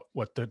more about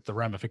what the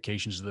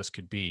ramifications of this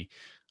could be.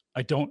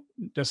 I don't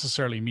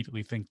necessarily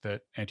immediately think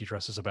that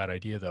antitrust is a bad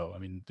idea, though. I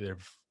mean,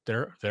 they're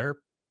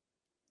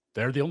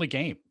the only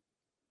game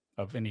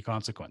of any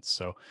consequence.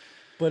 So,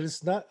 But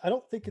it's not, I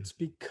don't think it's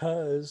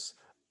because,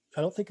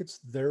 I don't think it's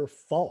their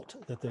fault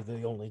that they're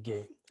the only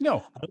game.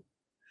 no,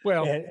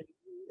 well, And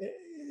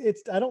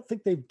it's, I don't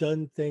think they've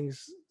done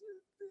things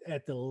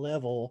at the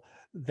level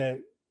that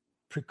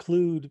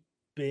preclude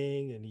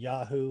Bing and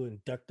Yahoo and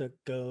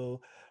DuckDuckGo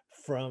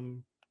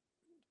from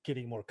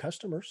getting more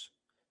customers.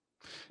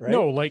 Right?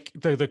 no, like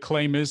the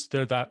claim is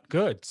they're that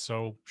good,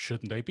 so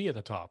shouldn't they be at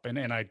the top? And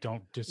I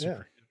don't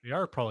disagree. They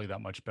are probably that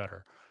much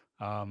better.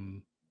 I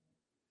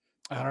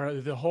don't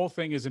know. The whole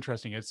thing is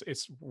interesting.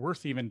 It's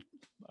worth even.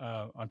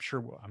 I'm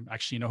sure.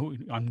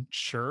 I'm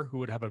sure who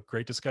would have a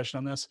great discussion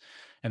on this,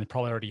 and it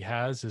probably already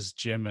has, is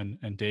Jim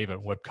and Dave at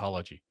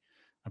Webcology.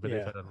 I bet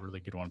they've had a really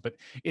good one. But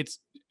it's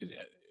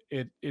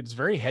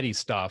very heady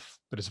stuff,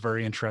 but it's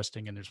very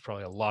interesting, and there's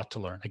probably a lot to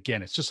learn.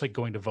 Again, it's just like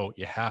going to vote.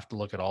 You have to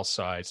look at all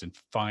sides and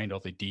find all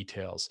the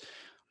details.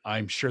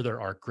 I'm sure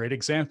there are great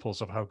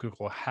examples of how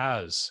Google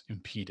has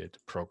impeded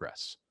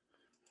progress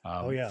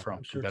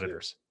from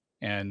competitors,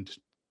 and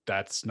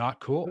that's not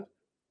cool.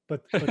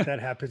 But that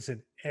happens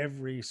in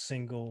every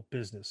single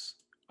business.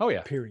 Oh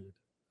yeah, period.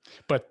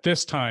 But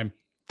this time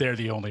they're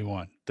the only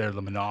one. They're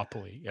the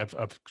monopoly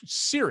of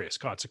serious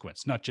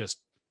consequence, not just,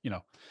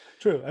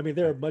 True. I mean,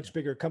 they're a much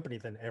bigger company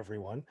than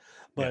everyone,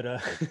 but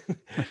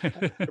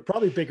they're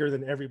probably bigger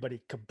than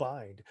everybody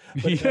combined.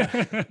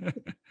 But,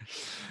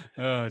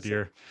 oh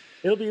dear. So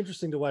it'll be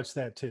interesting to watch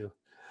that too.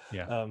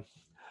 Yeah.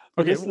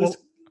 Okay.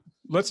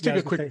 Let's take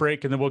a quick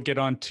break, and then we'll get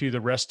on to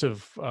the rest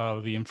of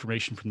the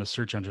information from the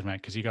search engine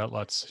event, because you got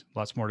lots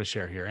more to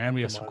share here, and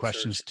we have some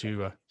questions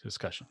to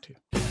discussion too.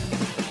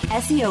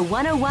 SEO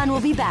 101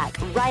 will be back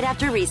right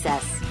after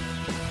recess.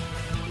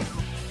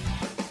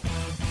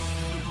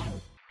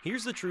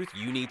 Here's the truth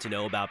you need to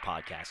know about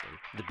podcasting.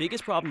 The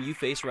biggest problem you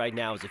face right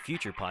now as a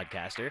future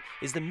podcaster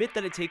is the myth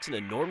that it takes an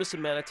enormous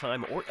amount of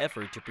time or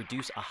effort to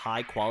produce a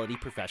high-quality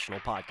professional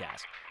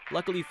podcast.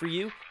 Luckily for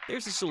you,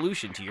 there's a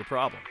solution to your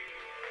problem.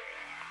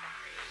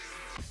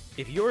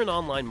 If you're an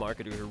online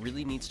marketer who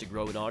really needs to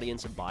grow an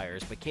audience of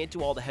buyers but can't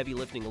do all the heavy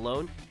lifting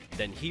alone,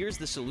 then here's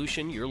the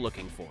solution you're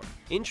looking for.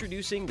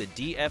 Introducing the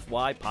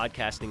DFY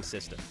Podcasting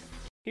System.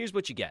 Here's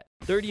what you get: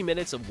 30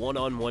 minutes of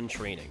one-on-one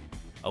training,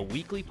 a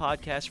weekly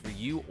podcast for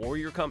you or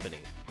your company,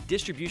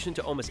 distribution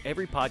to almost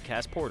every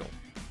podcast portal,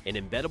 an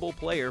embeddable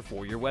player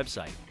for your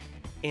website,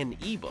 an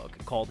ebook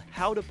called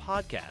How to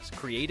Podcast,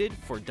 created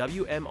for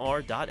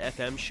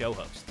WMR.FM show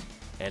hosts,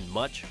 and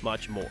much,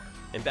 much more.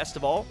 And best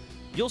of all,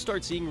 you'll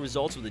start seeing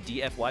results with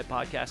the DFY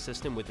podcast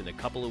system within a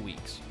couple of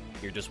weeks.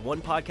 You're just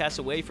one podcast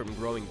away from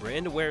growing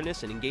brand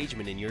awareness and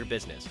engagement in your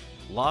business.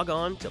 Log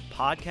on to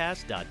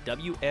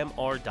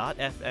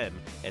podcast.wmr.fm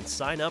and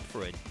sign up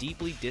for a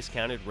deeply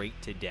discounted rate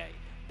today.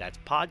 That's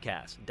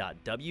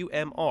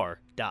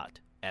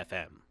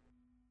podcast.wmr.fm.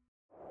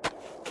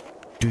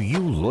 Do you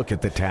look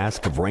at the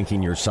task of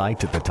ranking your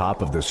site at the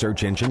top of the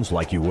search engines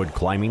like you would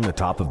climbing the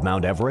top of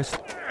Mount Everest?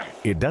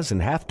 It doesn't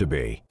have to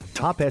be.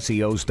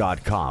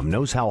 TopSEOs.com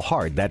knows how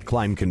hard that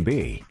climb can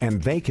be,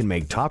 and they can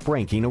make top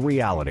ranking a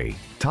reality.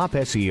 Top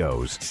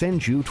SEOs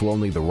sends you to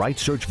only the right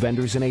search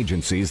vendors and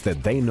agencies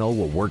that they know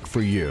will work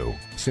for you.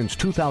 Since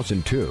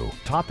 2002,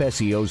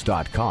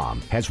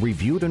 TopSEOs.com has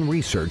reviewed and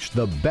researched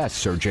the best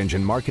search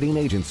engine marketing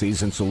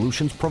agencies and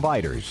solutions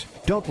providers.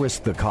 Don't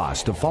risk the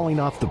cost of falling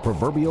off the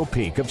proverbial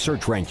peak of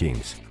search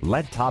rankings.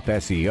 Let Top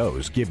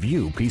SEOs give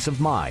you peace of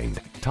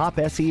mind.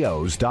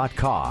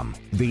 TopSEOs.com,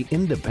 the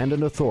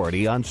independent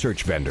authority on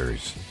search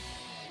vendors.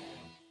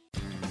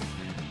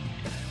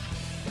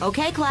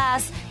 Okay,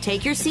 class,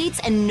 take your seats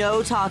and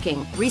no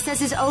talking.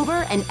 Recess is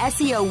over and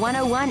SEO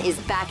 101 is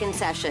back in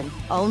session,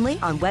 only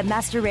on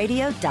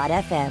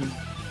webmasterradio.fm.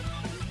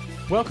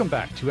 Welcome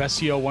back to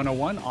SEO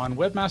 101 on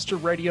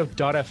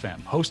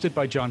webmasterradio.fm, hosted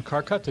by John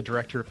Carcutt, the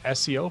Director of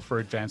SEO for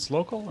Advanced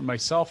Local, and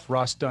myself,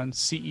 Ross Dunn,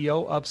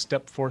 CEO of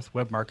Stepforth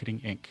Web Marketing,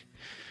 Inc.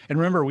 And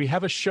remember, we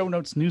have a show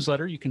notes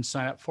newsletter you can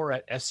sign up for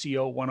at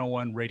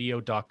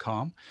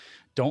SEO101radio.com.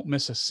 Don't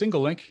miss a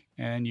single link,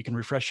 and you can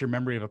refresh your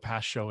memory of a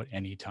past show at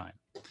any time.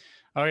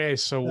 Okay,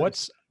 so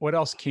what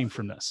else came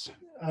from this?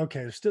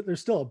 Okay,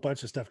 there's still a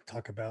bunch of stuff to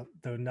talk about,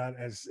 though not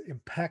as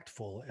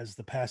impactful as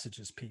the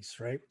passages piece,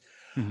 right?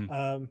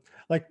 Mm-hmm.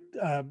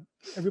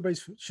 Everybody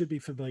should be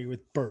familiar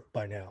with BERT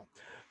by now.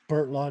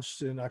 BERT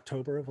launched in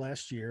October of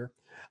last year.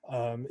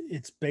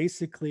 It's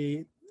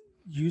basically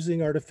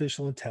using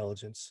artificial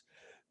intelligence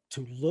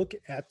to look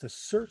at the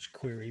search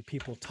query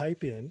people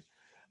type in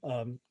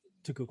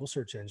to Google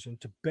search engine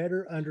to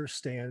better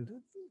understand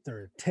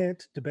their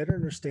intent, to better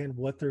understand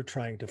what they're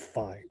trying to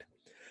find.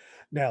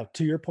 Now,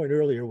 to your point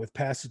earlier, with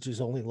passages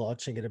only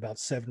launching at about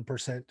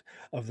 7%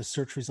 of the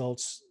search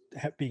results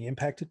being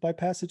impacted by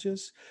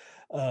passages,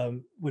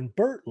 when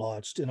BERT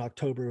launched in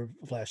October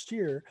of last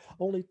year,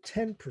 only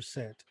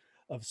 10%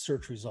 of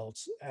search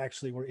results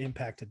actually were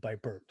impacted by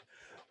BERT.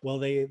 Well,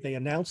 they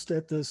announced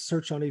at the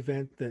Search On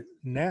event that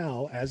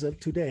now, as of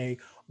today,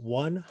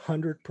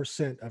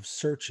 100% of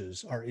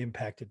searches are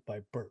impacted by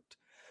BERT.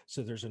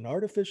 So there's an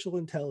artificial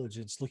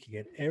intelligence looking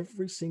at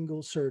every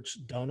single search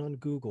done on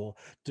Google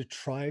to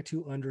try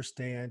to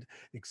understand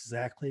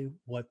exactly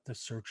what the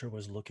searcher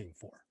was looking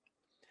for.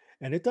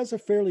 And it does a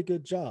fairly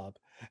good job.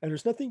 And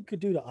there's nothing you could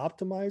do to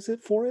optimize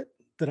it for it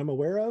that I'm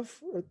aware of,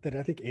 or that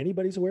I think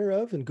anybody's aware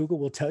of. And Google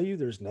will tell you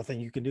there's nothing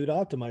you can do to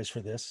optimize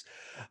for this.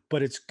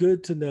 But it's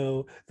good to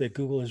know that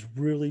Google is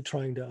really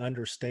trying to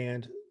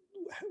understand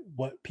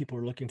what people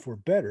are looking for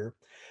better.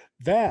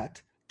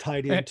 That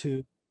tied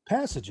into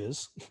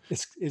passages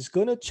is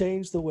going to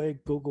change the way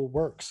Google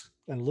works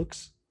and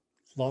looks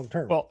long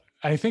term. Well,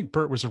 I think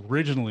BERT was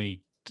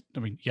originally,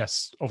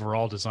 yes,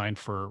 overall designed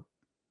for,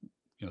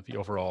 the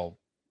overall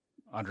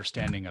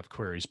understanding of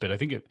queries, but I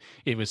think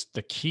it was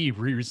the key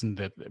reason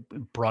that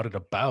brought it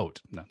about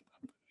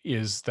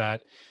is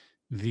that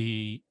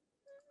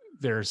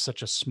there's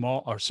such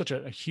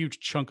a huge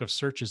chunk of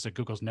searches that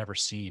Google's never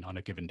seen on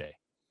a given day,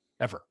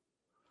 ever,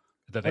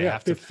 that they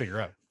have to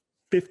figure out.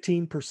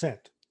 15%.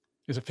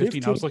 Is it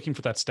 15? I was looking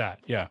for that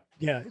stat. Yeah.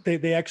 Yeah.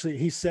 They actually,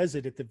 he says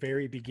it at the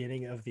very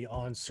beginning of the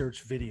on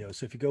search video.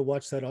 So if you go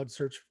watch that on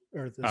search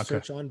or the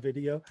search on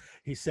video,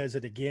 he says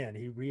it again.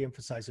 He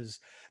reemphasizes,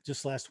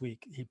 just last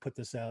week, he put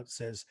this out,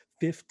 says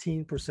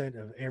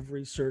 15% of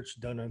every search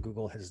done on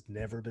Google has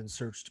never been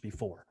searched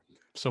before.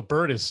 So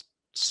BERT is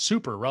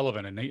super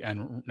relevant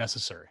and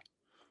necessary.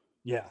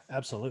 Yeah,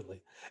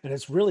 absolutely. And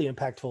it's really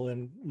impactful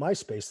in my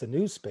space, the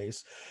news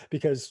space,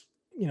 because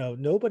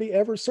nobody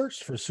ever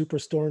searched for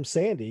Superstorm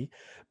Sandy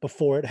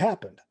before it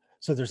happened.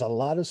 So there's a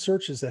lot of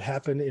searches that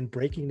happen in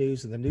breaking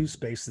news in the news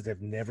space that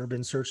have never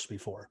been searched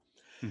before.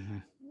 Mm-hmm.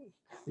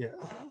 Yeah.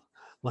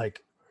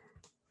 Like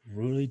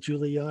Rudy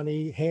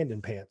Giuliani hand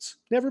in pants.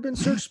 Never been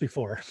searched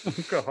before. Oh,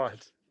 God.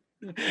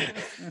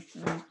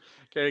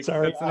 Okay.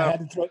 Sorry, I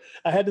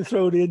had to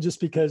throw it in just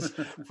because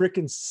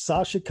frickin'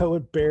 Sacha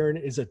Cohen Baron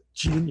is a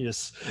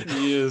genius.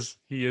 He is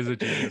a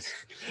genius.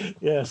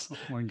 Yes. Oh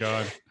my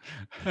God.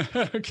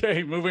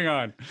 Okay, moving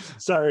on.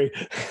 Sorry,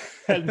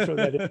 had to throw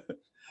that in.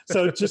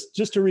 So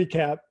just to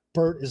recap,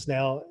 BERT is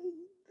now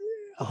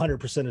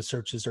 100% of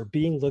searches are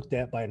being looked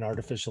at by an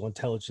artificial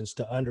intelligence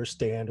to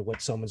understand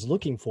what someone's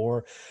looking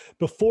for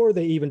before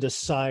they even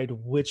decide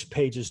which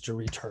pages to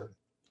return.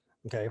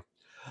 Okay.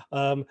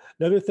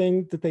 Another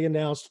thing that they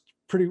announced,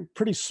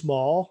 pretty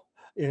small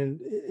in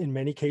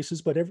many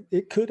cases, but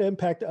it could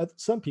impact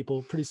some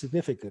people pretty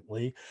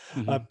significantly.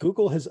 Mm-hmm.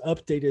 Google has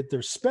updated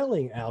their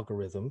spelling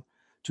algorithm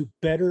to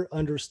better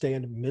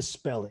understand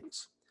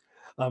misspellings.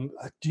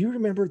 Do you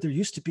remember there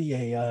used to be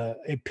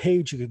a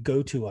page you could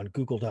go to on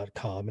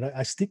google.com, and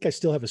I think I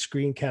still have a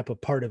screen cap of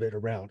part of it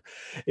around.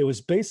 It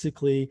was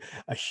basically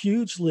a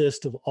huge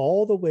list of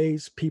all the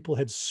ways people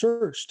had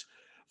searched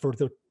for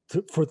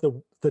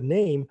the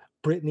name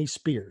Britney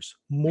Spears.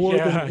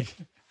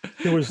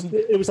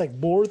 It was like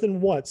more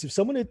than once. If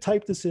someone had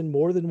typed this in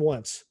more than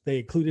once, they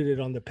included it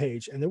on the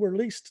page. And there were at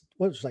least,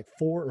 like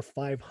 400 or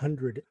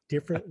 500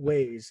 different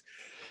ways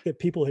that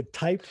people had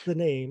typed the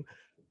name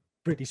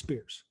Britney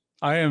Spears.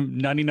 I am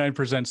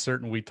 99%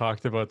 certain we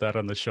talked about that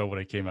on the show when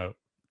it came out.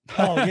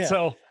 Oh, yeah.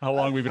 So how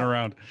long we've been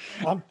around.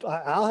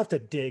 I'll have to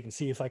dig and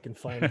see if I can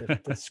find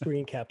the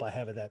screen cap I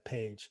have of that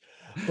page.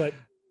 But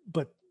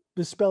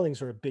the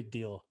spellings are a big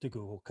deal to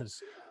Google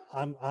because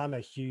I'm a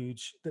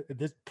huge,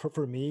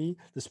 for me,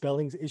 the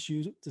spelling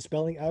issues, the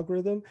spelling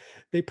algorithm,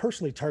 they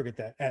personally target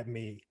that at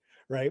me,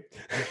 right?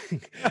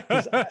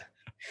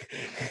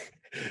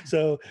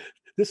 So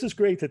this is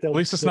great that at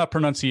least it's not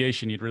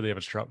pronunciation. You'd really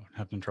have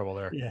some trouble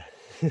there. Yeah,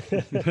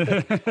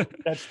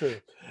 that's true.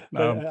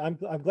 But I'm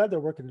glad they're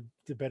working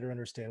to better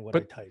understand what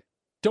I type.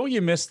 Don't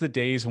you miss the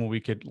days when we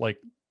could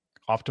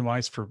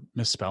optimize for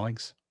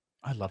misspellings?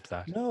 I loved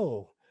that.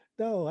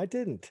 No, I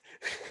didn't.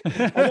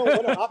 I don't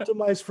want to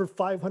optimize for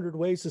 500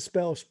 ways to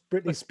spell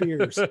Britney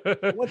Spears.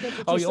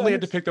 You only had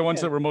to pick the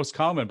ones that were most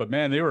common, but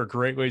man, they were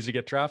great ways to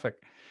get traffic.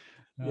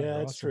 Yeah,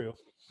 that's true.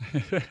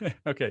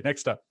 Okay,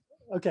 next up.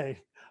 Okay,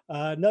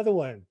 another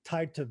one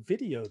tied to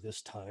video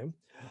this time.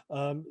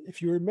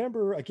 If you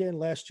remember, again,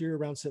 last year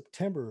around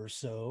September or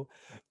so,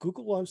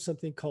 Google launched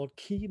something called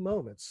Key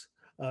Moments.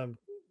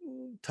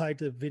 Tied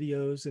to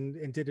videos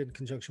and did it in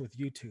conjunction with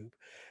YouTube.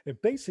 And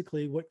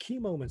basically what Key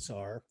Moments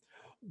are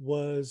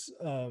was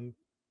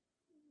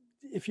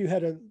if you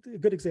had a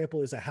good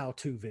example is a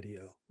how-to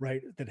video,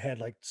 right? That had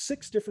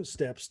 6 different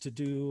steps to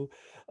do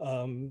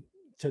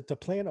to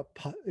plant a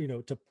pot,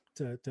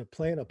 to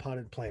plant a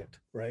potted plant,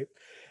 right?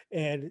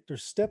 And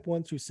there's step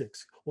 1 through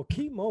 6. Well,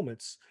 Key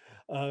Moments,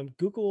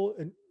 Google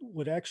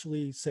would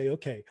actually say,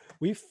 okay,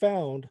 we've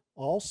found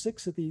all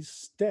 6 of these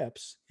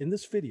steps in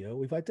this video.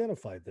 We've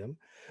identified them.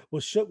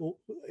 We'll show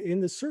in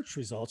the search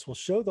results, we'll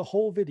show the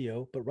whole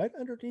video, but right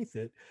underneath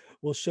it,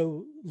 we'll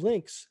show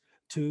links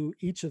to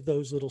each of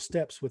those little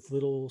steps with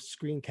little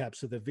screen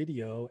caps of the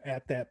video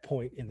at that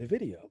point in the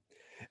video.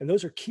 And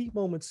those are key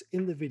moments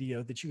in the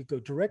video that you could go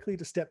directly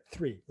to step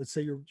 3. Let's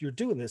say you're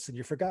doing this and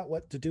you forgot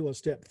what to do on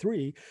step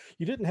 3.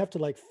 You didn't have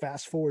to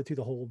fast forward through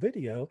the whole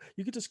video.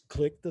 You could just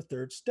click the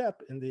 3rd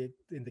step in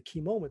the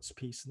key moments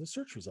piece in the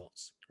search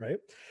results, right?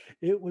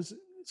 It was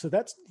so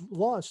that's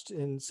launched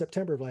in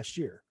September of last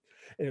year.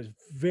 And it was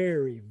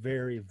very,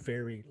 very,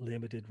 very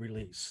limited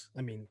release.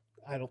 I mean,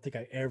 I don't think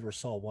I ever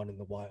saw one in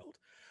the wild.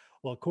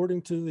 Well,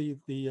 according to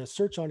the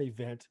Search On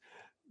event,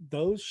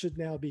 those should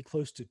now be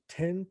close to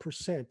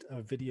 10%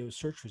 of video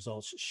search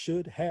results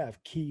should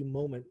have key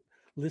moment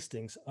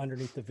listings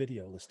underneath the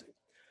video listing.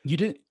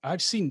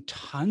 I've seen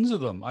tons of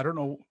them. I don't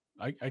know.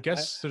 I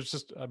guess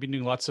I've been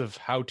doing lots of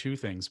how-to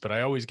things, but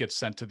I always get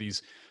sent to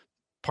these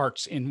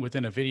parts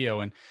within a video,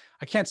 and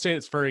I can't say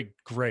it's very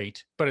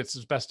great, but it's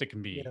as best it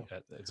can be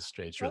at this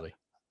stage, really.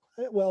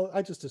 Well,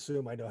 I just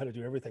assume I know how to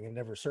do everything and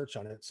never search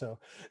on it. So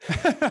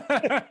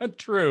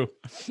true.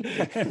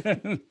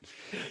 I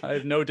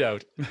have no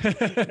doubt.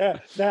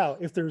 Now,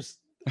 if there's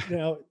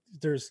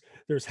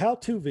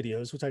how-to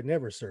videos, which I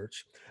never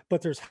search,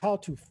 but there's how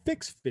to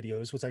fix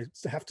videos, which I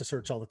have to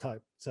search all the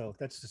time. So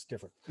that's just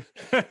different.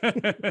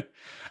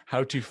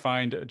 How to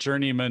find a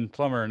journeyman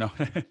plumber. No.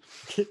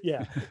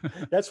 Yeah.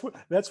 That's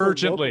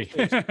urgently.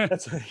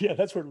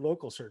 That's where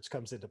local search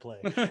comes into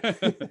play.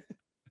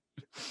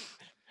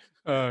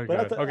 Oh,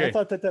 but I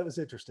thought that was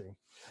interesting.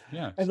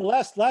 Yeah. And the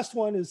last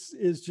one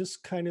is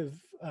just kind of,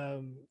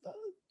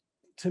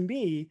 to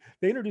me,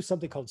 they introduced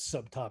something called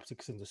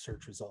subtopics in the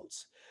search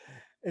results.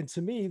 And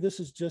to me,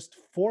 this is just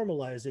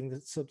formalizing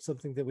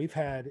something that we've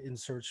had in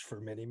search for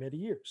many, many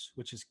years,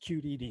 which is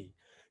QDD,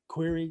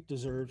 Query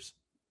Deserves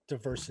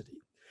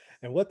Diversity.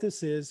 And what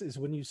this is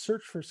when you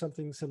search for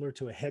something similar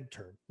to a head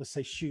term, let's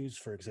say shoes,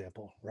 for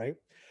example, right?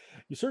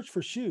 You search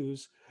for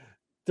shoes,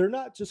 they're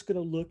not just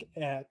going to look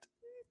at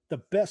the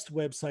best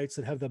websites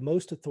that have the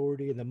most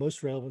authority and the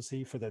most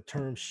relevancy for the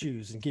term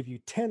shoes and give you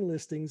 10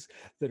 listings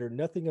that are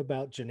nothing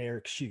about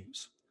generic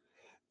shoes.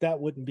 That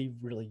wouldn't be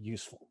really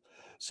useful.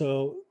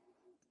 So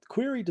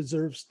Query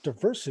Deserves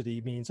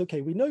Diversity means,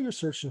 okay, we know you're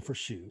searching for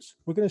shoes.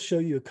 We're going to show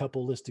you a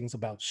couple listings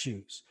about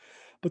shoes.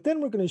 But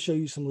then we're going to show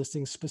you some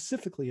listings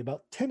specifically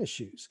about tennis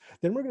shoes.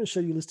 Then we're going to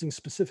show you listings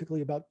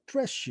specifically about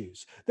dress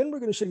shoes. Then we're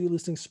going to show you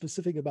listings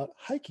specific about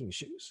hiking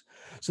shoes.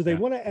 So they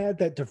want to add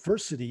that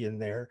diversity in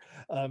there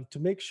to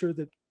make sure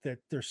that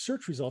their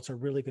search results are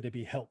really going to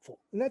be helpful.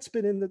 And that's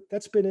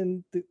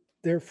been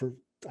there for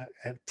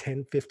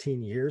 10,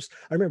 15 years.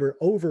 I remember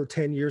over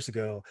 10 years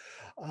ago,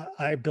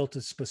 I built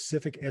a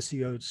specific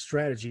SEO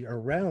strategy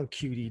around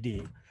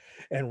QDD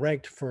and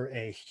ranked for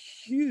a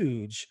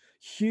huge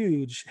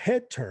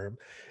head term,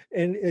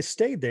 and it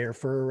stayed there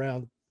for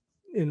around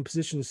in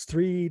positions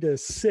 3 to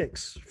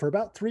 6 for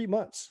about 3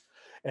 months.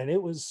 And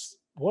it was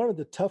one of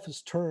the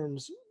toughest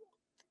terms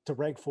to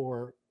rank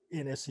for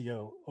in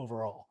SEO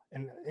overall.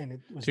 And it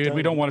was, dude,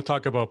 we don't want to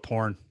talk about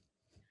porn.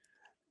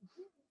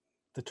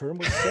 The term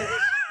was sex.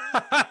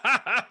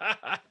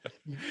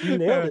 You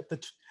nailed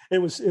it. It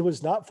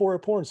was not for a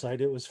porn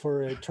site. It was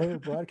for a Turner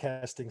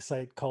Broadcasting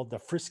site called The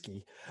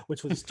Frisky,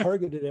 which was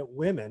targeted at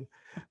women.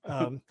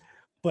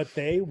 But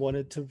they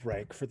wanted to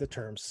rank for the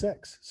term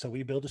sex. So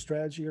we built a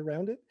strategy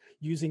around it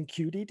using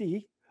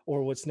QDD,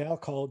 or what's now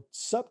called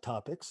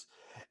subtopics,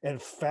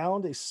 and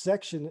found a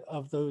section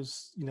of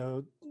those.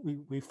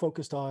 We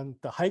focused on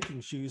the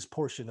hiking shoes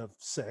portion of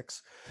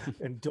sex,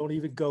 and don't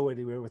even go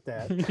anywhere with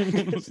that.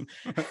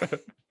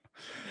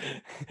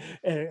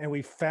 and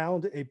we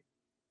found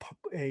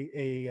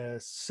a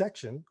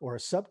section, or a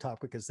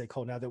subtopic as they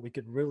call now, that we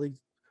could really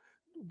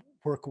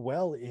work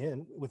well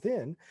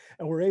within,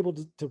 and we're able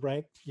to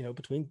rank,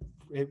 between,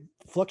 it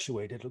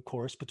fluctuated, of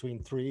course,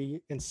 between 3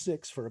 and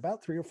 6 for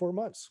about 3 or 4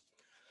 months.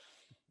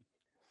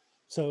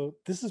 So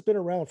this has been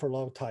around for a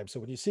long time. So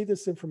when you see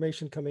this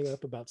information coming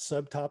up about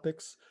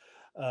subtopics,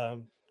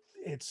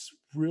 it's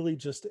really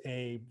just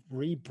a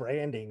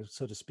rebranding,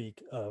 so to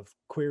speak, of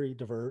Query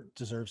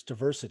Deserves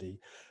Diversity.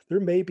 There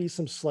may be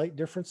some slight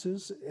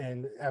differences,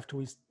 and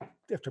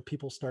after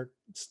people start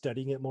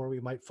studying it more,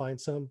 we might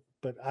find some.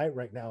 But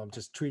right now, I'm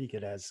just treating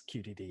it as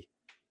QDD.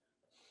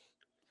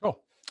 Oh,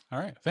 all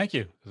right. Thank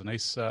you. It was a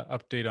nice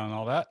update on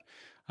all that.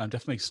 I'm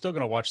definitely still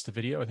going to watch the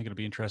video. I think it'll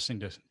be interesting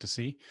to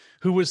see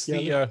who was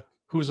the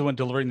one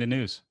delivering the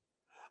news.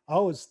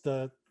 Oh, it's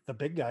the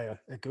big guy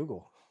at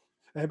Google.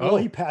 And,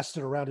 he passed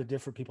it around to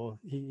different people.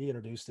 He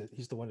introduced it.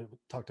 He's the one that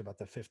talked about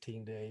the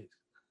 15-day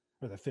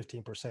or the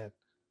 15%.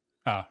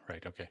 Ah,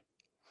 right. Okay.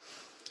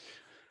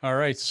 All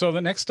right. So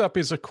the next up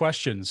is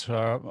questions.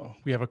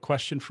 We have a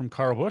question from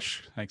Carl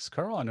Bush. Thanks,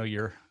 Carl. I know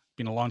you're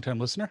been a long-time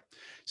listener.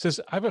 He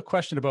says, I have a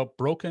question about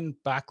broken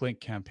backlink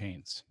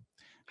campaigns.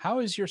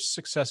 How has your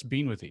success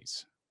been with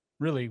these?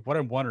 Really, what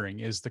I'm wondering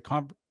is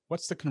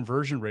what's the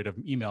conversion rate of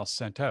emails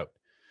sent out?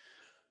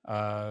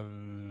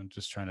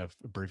 Just trying to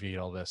abbreviate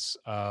all this.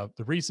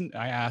 The reason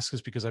I ask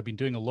is because I've been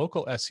doing a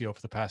local SEO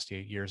for the past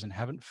 8 years and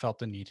haven't felt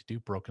the need to do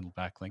broken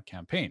backlink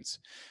campaigns.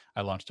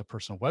 I launched a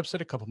personal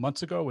website a couple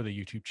months ago with a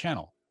YouTube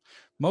channel.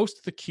 Most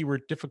of the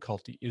keyword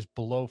difficulty is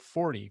below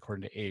 40,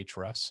 according to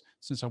Ahrefs.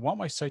 Since I want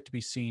my site to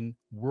be seen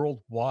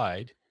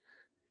worldwide,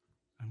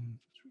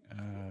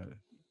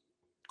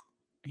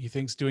 he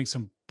thinks doing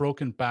some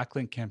broken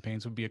backlink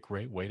campaigns would be a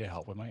great way to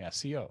help with my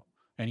SEO.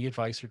 Any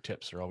advice or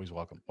tips are always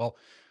welcome. Well,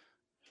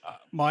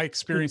 My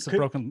experience of Could-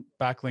 broken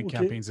backlink okay.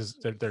 campaigns is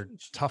they're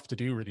tough to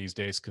do these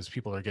days because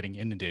people are getting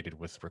inundated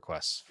with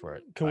requests for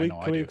it. Can I we know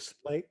I can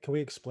we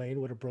do.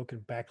 explain what a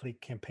broken backlink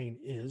campaign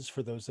is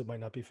for those that might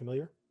not be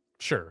familiar?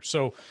 Sure.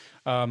 So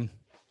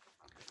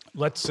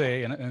let's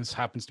say, and this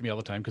happens to me all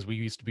the time because we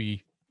used to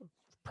be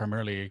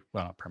primarily,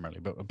 well, not primarily,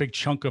 but a big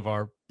chunk of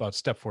our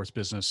Stepforce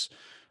business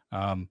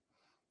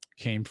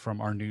came from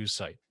our news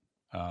site.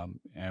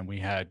 And we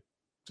had,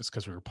 just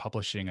because we were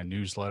publishing a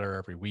newsletter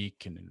every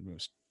week and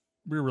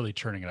we were really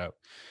churning it out.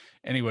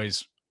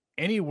 Anyways,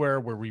 anywhere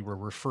where we were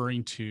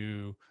referring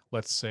to,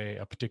 let's say,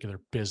 a particular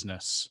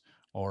business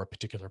or a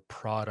particular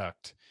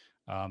product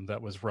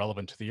that was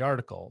relevant to the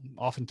article,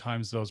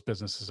 oftentimes those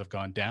businesses have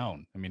gone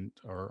down. I mean,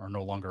 or are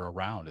no longer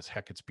around. As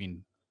heck,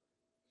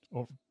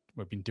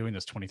 we've been doing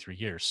this 23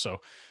 years. So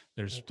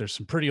there's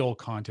some pretty old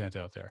content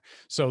out there.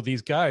 So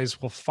these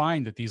guys will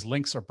find that these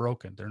links are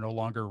broken. They're no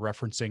longer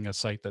referencing a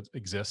site that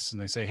exists.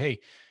 And they say, hey,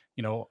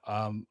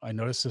 I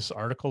noticed this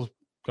article's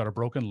got a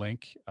broken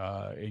link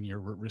and you're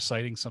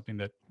reciting something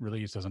that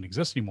really doesn't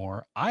exist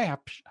anymore. I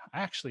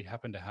actually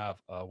happen to have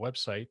a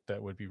website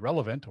that would be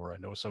relevant, or I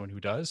know someone who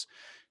does.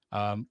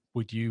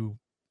 Would you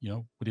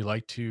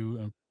like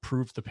to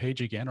improve the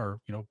page again, or,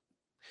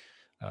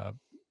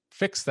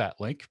 fix that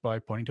link by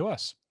pointing to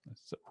us?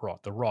 That's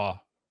the raw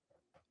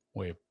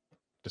way of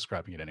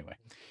describing it anyway.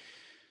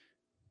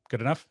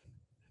 Good enough?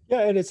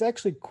 Yeah, and it's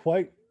actually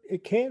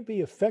it can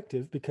be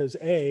effective because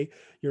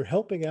you're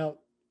helping out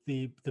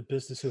the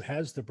business who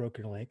has the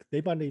broken link.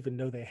 They might not even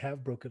know they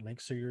have broken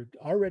links. So you're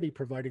already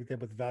providing them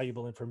with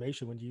valuable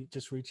information when you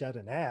just reach out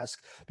and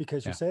ask,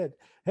 because you said,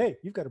 hey,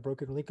 you've got a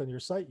broken link on your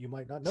site you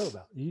might not know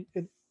about.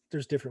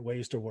 There's different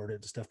ways to word it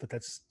and stuff, but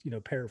that's,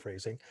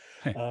 paraphrasing.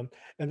 And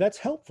that's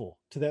helpful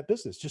to that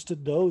business just to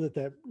know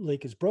that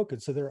link is broken.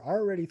 So they're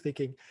already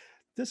thinking,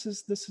 this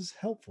is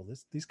helpful.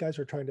 These guys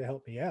are trying to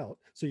help me out.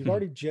 So you've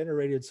already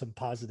generated some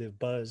positive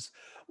buzz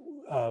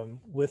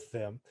with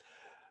them.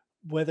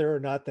 Whether or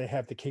not they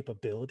have the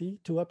capability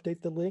to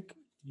update the link,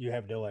 you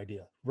have no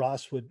idea.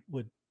 Ross would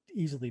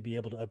easily be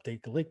able to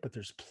update the link, but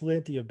there's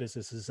plenty of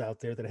businesses out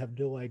there that have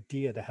no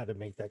idea how to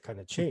make that kind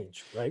of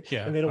change, right?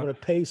 Yeah, and they don't want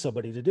to pay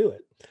somebody to do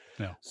it.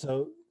 No.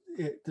 So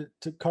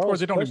to Carl's, or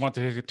they don't even want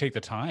to take the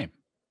time.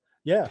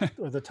 Yeah,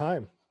 or the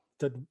time.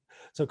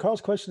 So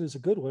Carl's question is a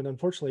good one.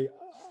 Unfortunately,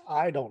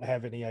 I don't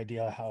have any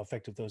idea how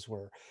effective those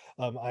were.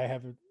 I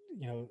haven't,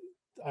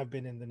 I've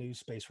been in the news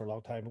space for a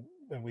long time,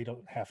 and we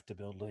don't have to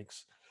build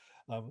links.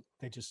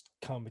 They just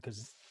come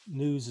because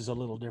news is a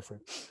little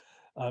different.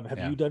 Have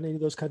you done any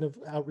of those kind of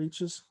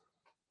outreaches?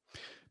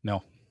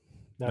 No,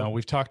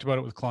 we've talked about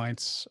it with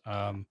clients.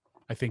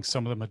 I think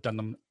some of them have done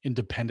them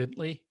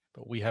independently,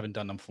 but we haven't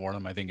done them for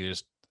them. I think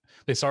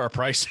they saw our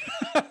price.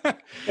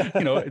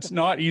 It's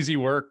not easy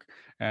work,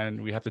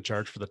 and we have to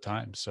charge for the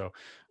time. So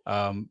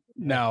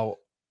now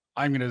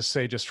I'm going to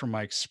say, just from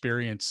my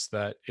experience,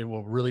 that it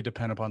will really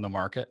depend upon the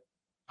market.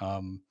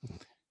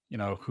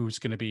 Who's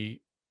going to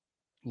be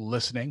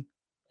listening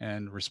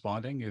and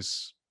responding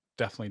is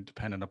definitely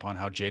dependent upon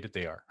how jaded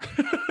they are.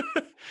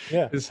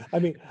 Yeah. I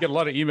mean, you get a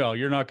lot of email.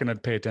 You're not going to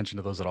pay attention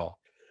to those at all.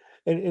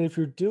 And if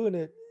you're doing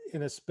it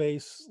in a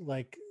space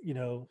like, if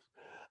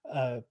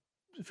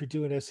you're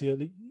doing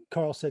SEO,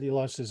 Carl said he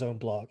launched his own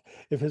blog.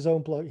 If his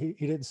own blog, he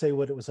didn't say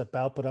what it was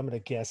about, but I'm going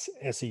to guess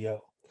SEO,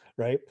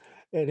 right?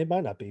 And it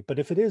might not be, but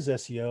if it is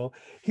SEO,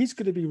 he's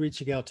going to be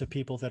reaching out to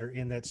people that are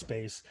in that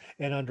space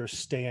and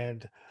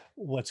understand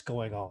what's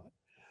going on.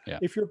 Yeah.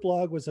 If your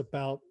blog was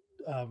about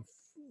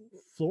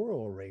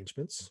floral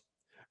arrangements,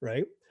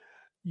 right,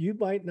 you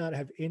might not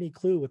have any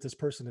clue what this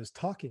person is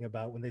talking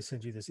about when they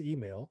send you this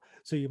email.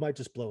 So you might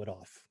just blow it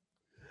off.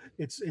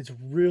 It's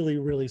really,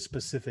 really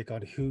specific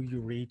on who you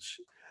reach,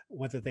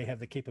 whether they have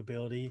the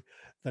capability,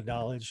 the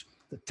knowledge,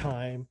 the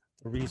time,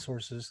 the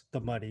resources, the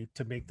money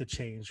to make the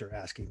change you're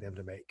asking them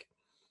to make.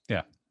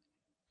 Yeah.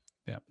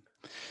 Yeah.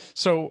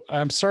 So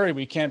I'm sorry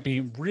we can't be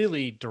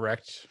really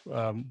direct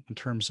in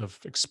terms of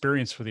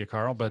experience with you,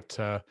 Carl,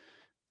 but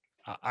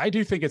I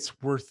do think it's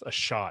worth a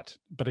shot.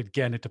 But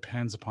again, it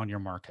depends upon your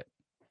market.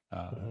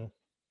 And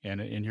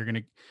you're going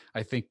to,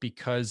 I think,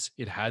 because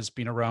it has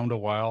been around a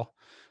while,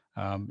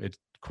 it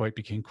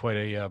became quite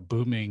a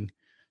booming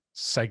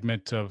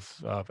segment of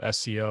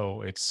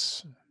SEO.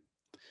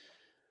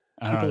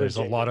 I don't know, there's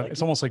a lot of,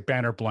 it's almost like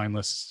banner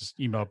blindness,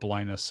 email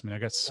blindness. I mean, I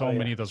got so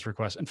many of those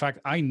requests. In fact,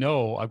 I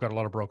know I've got a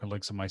lot of broken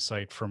links on my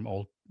site from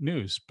old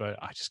news,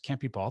 but I just can't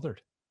be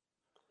bothered.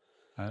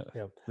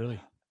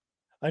 Really.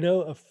 I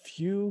know a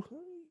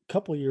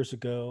couple of years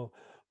ago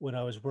when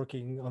I was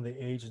working on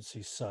the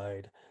agency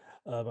side,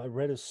 I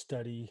read a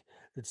study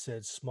that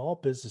said small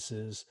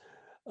businesses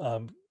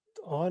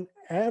on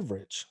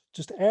average,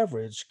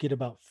 get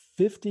about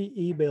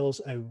 50 emails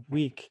a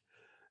week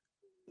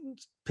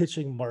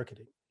pitching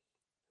marketing.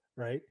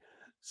 Right.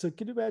 So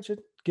can you imagine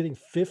getting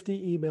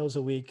 50 emails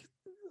a week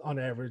on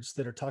average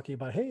that are talking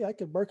about, hey, I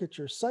can market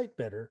your site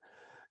better,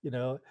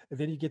 and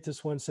then you get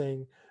this one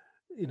saying,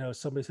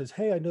 somebody says,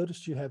 hey, I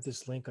noticed you have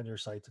this link on your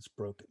site that's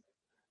broken.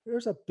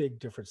 There's a big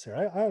difference there.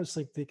 I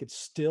honestly think it's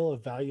still a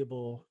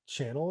valuable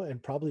channel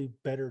and probably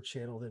better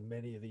channel than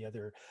many of the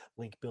other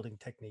link building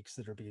techniques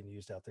that are being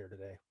used out there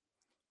today.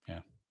 Yeah.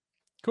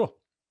 Cool.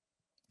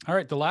 All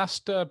right. The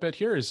last bit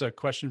here is a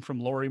question from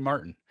Lori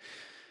Martin.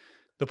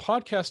 The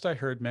podcast I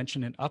heard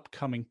mentioned an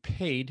upcoming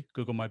paid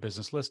Google My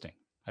Business listing.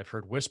 I've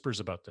heard whispers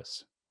about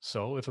this.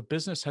 So if a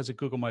business has a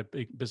Google My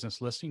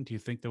Business listing, do you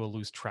think they will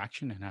lose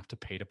traction and have to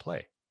pay to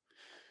play?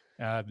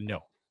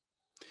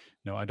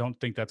 No, I don't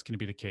think that's going to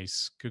be the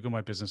case. Google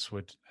My Business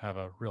would have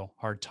a real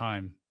hard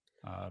time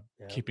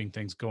keeping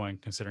things going,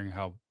 considering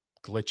how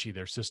glitchy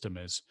their system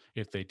is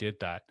if they did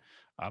that.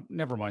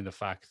 Never mind the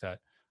fact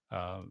that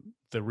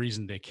the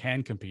reason they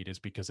can compete is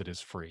because it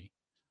is free.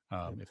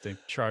 If they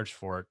charge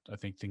for it, I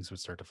think things would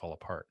start to fall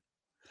apart.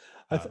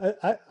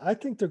 I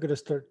think they're going to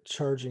start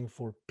charging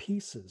for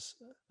pieces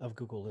of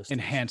Google listings.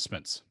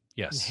 Enhancements.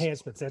 Yes.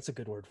 Enhancements. That's a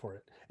good word for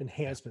it.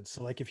 Enhancements.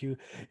 So like if you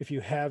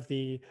have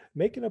the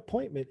make an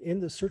appointment in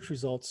the search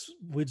results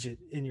widget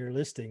in your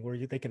listing where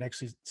they can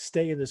actually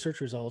stay in the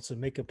search results and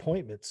make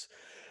appointments.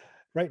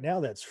 Right now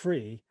that's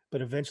free,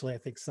 but eventually I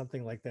think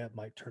something like that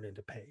might turn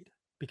into paid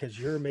because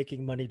you're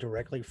making money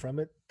directly from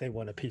it. They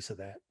want a piece of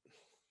that.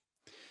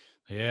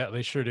 Yeah,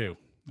 they sure do.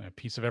 A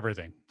piece of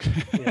everything.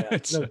 Yeah,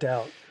 no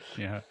doubt.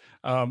 Yeah.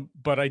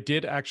 But I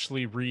did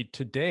actually read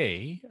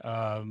today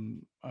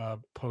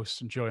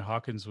post, and Joey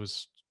Hawkins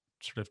was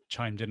sort of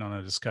chimed in on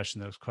a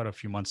discussion that was quite a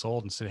few months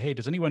old and said, hey,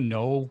 does anyone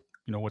know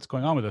what's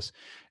going on with this?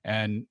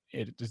 And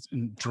it is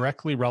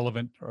directly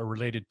relevant or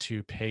related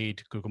to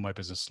paid Google My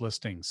Business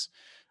listings.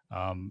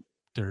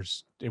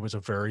 It was a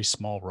very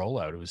small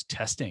rollout. It was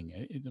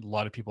testing. A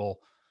lot of people,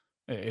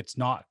 it's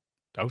not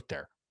out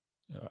there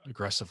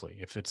aggressively.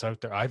 If it's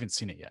out there, I haven't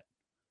seen it yet.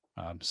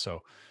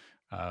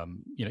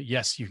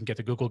 Yes, you can get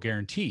the Google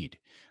Guaranteed.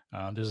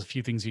 There's a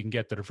few things you can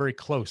get that are very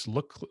close,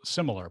 look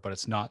similar, but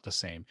it's not the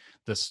same.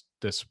 This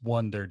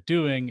one they're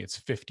doing, it's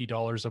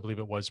 $50, I believe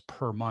it was,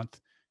 per month.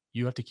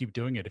 You have to keep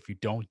doing it. If you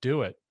don't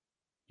do it,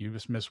 you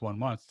just miss 1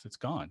 month, it's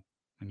gone,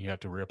 and you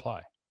have to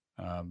reapply.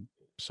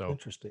 So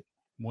interesting.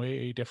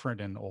 Way different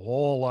and a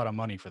whole lot of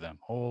money for them.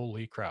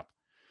 Holy crap.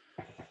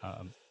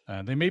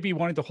 They may be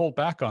wanting to hold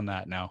back on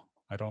that now.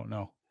 I don't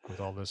know with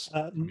all this.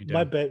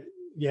 My bet.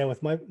 Yeah,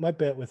 with my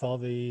bet with all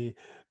the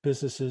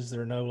businesses that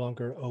are no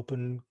longer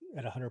open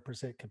at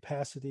 100%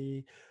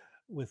 capacity,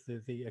 with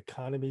the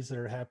economies that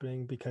are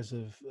happening because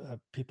of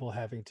people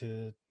having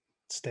to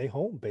stay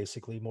home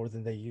basically more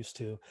than they used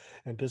to,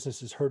 and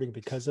businesses hurting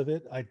because of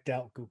it, I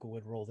doubt Google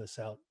would roll this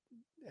out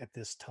at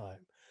this time.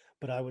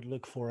 But I would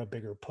look for a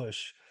bigger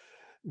push,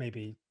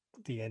 maybe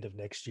the end of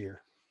next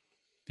year.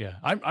 Yeah,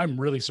 I'm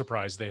really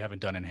surprised they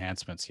haven't done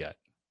enhancements yet.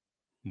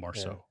 More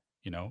so,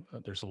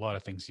 there's a lot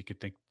of things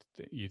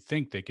you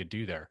think they could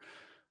do there,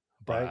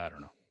 but right. I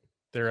don't know.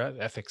 Their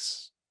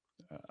ethics,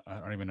 I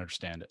don't even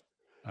understand it.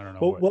 I don't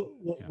know.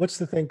 What's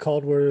the thing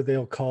called where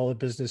they'll call a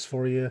business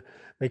for you,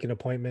 make an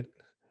appointment?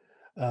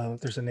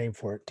 There's a name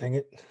for it. Dang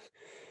it.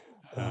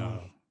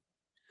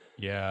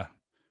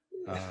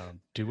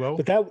 Duo.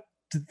 But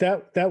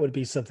that would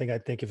be something I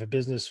think if a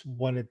business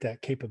wanted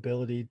that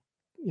capability,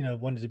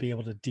 wanted to be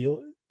able to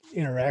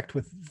interact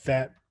with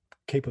that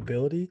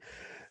capability,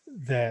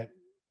 that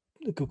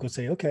Google would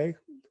say, okay,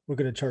 we're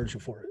going to charge you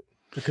for it,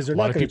 because they're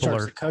not going to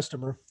charge the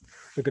customer.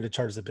 They're going to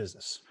charge the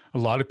business. A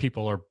lot of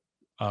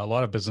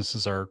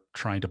businesses are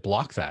trying to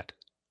block that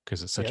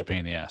because it's such a pain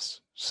in the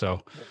ass.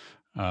 So,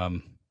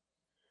 I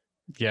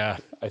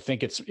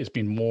think it's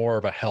been more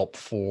of a help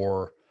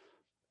for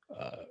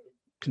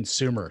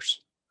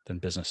consumers than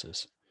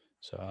businesses.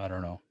 So I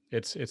don't know.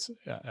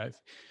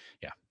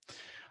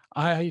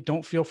 I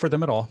don't feel for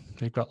them at all.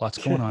 They've got lots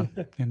going on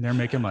and they're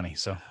making money.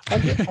 So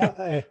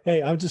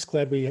I'm just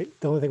glad the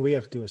only thing we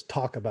have to do is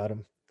talk about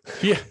them.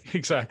 Yeah,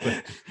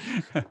 exactly.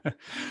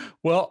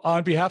 Well,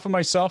 on behalf of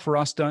myself,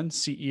 Ross Dunn,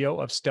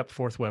 CEO of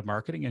Stepforth Web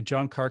Marketing, and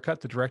John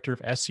Carcutt, the Director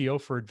of SEO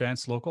for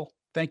Advanced Local,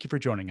 thank you for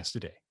joining us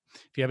today.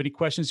 If you have any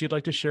questions you'd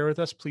like to share with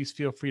us, please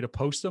feel free to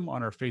post them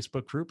on our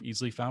Facebook group,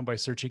 easily found by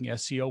searching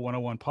SEO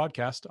 101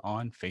 Podcast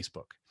on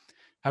Facebook.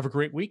 Have a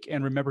great week,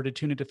 and remember to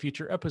tune into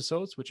future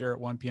episodes, which air at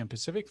 1 p.m.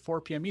 Pacific,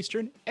 4 p.m.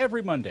 Eastern,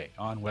 every Monday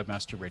on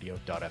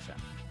webmasterradio.fm.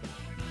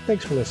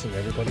 Thanks for listening,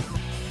 everybody.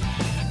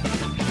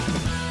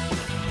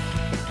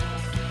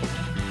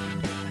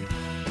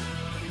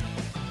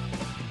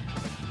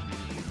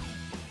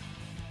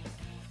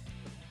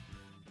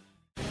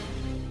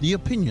 The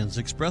opinions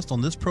expressed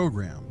on this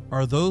program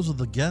are those of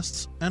the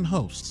guests and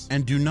hosts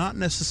and do not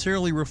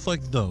necessarily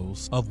reflect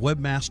those of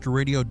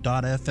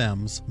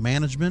webmasterradio.fm's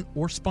management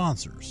or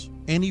sponsors.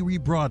 Any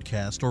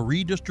rebroadcast or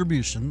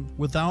redistribution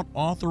without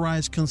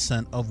authorized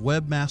consent of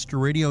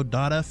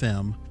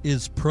webmasterradio.fm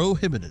is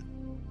prohibited.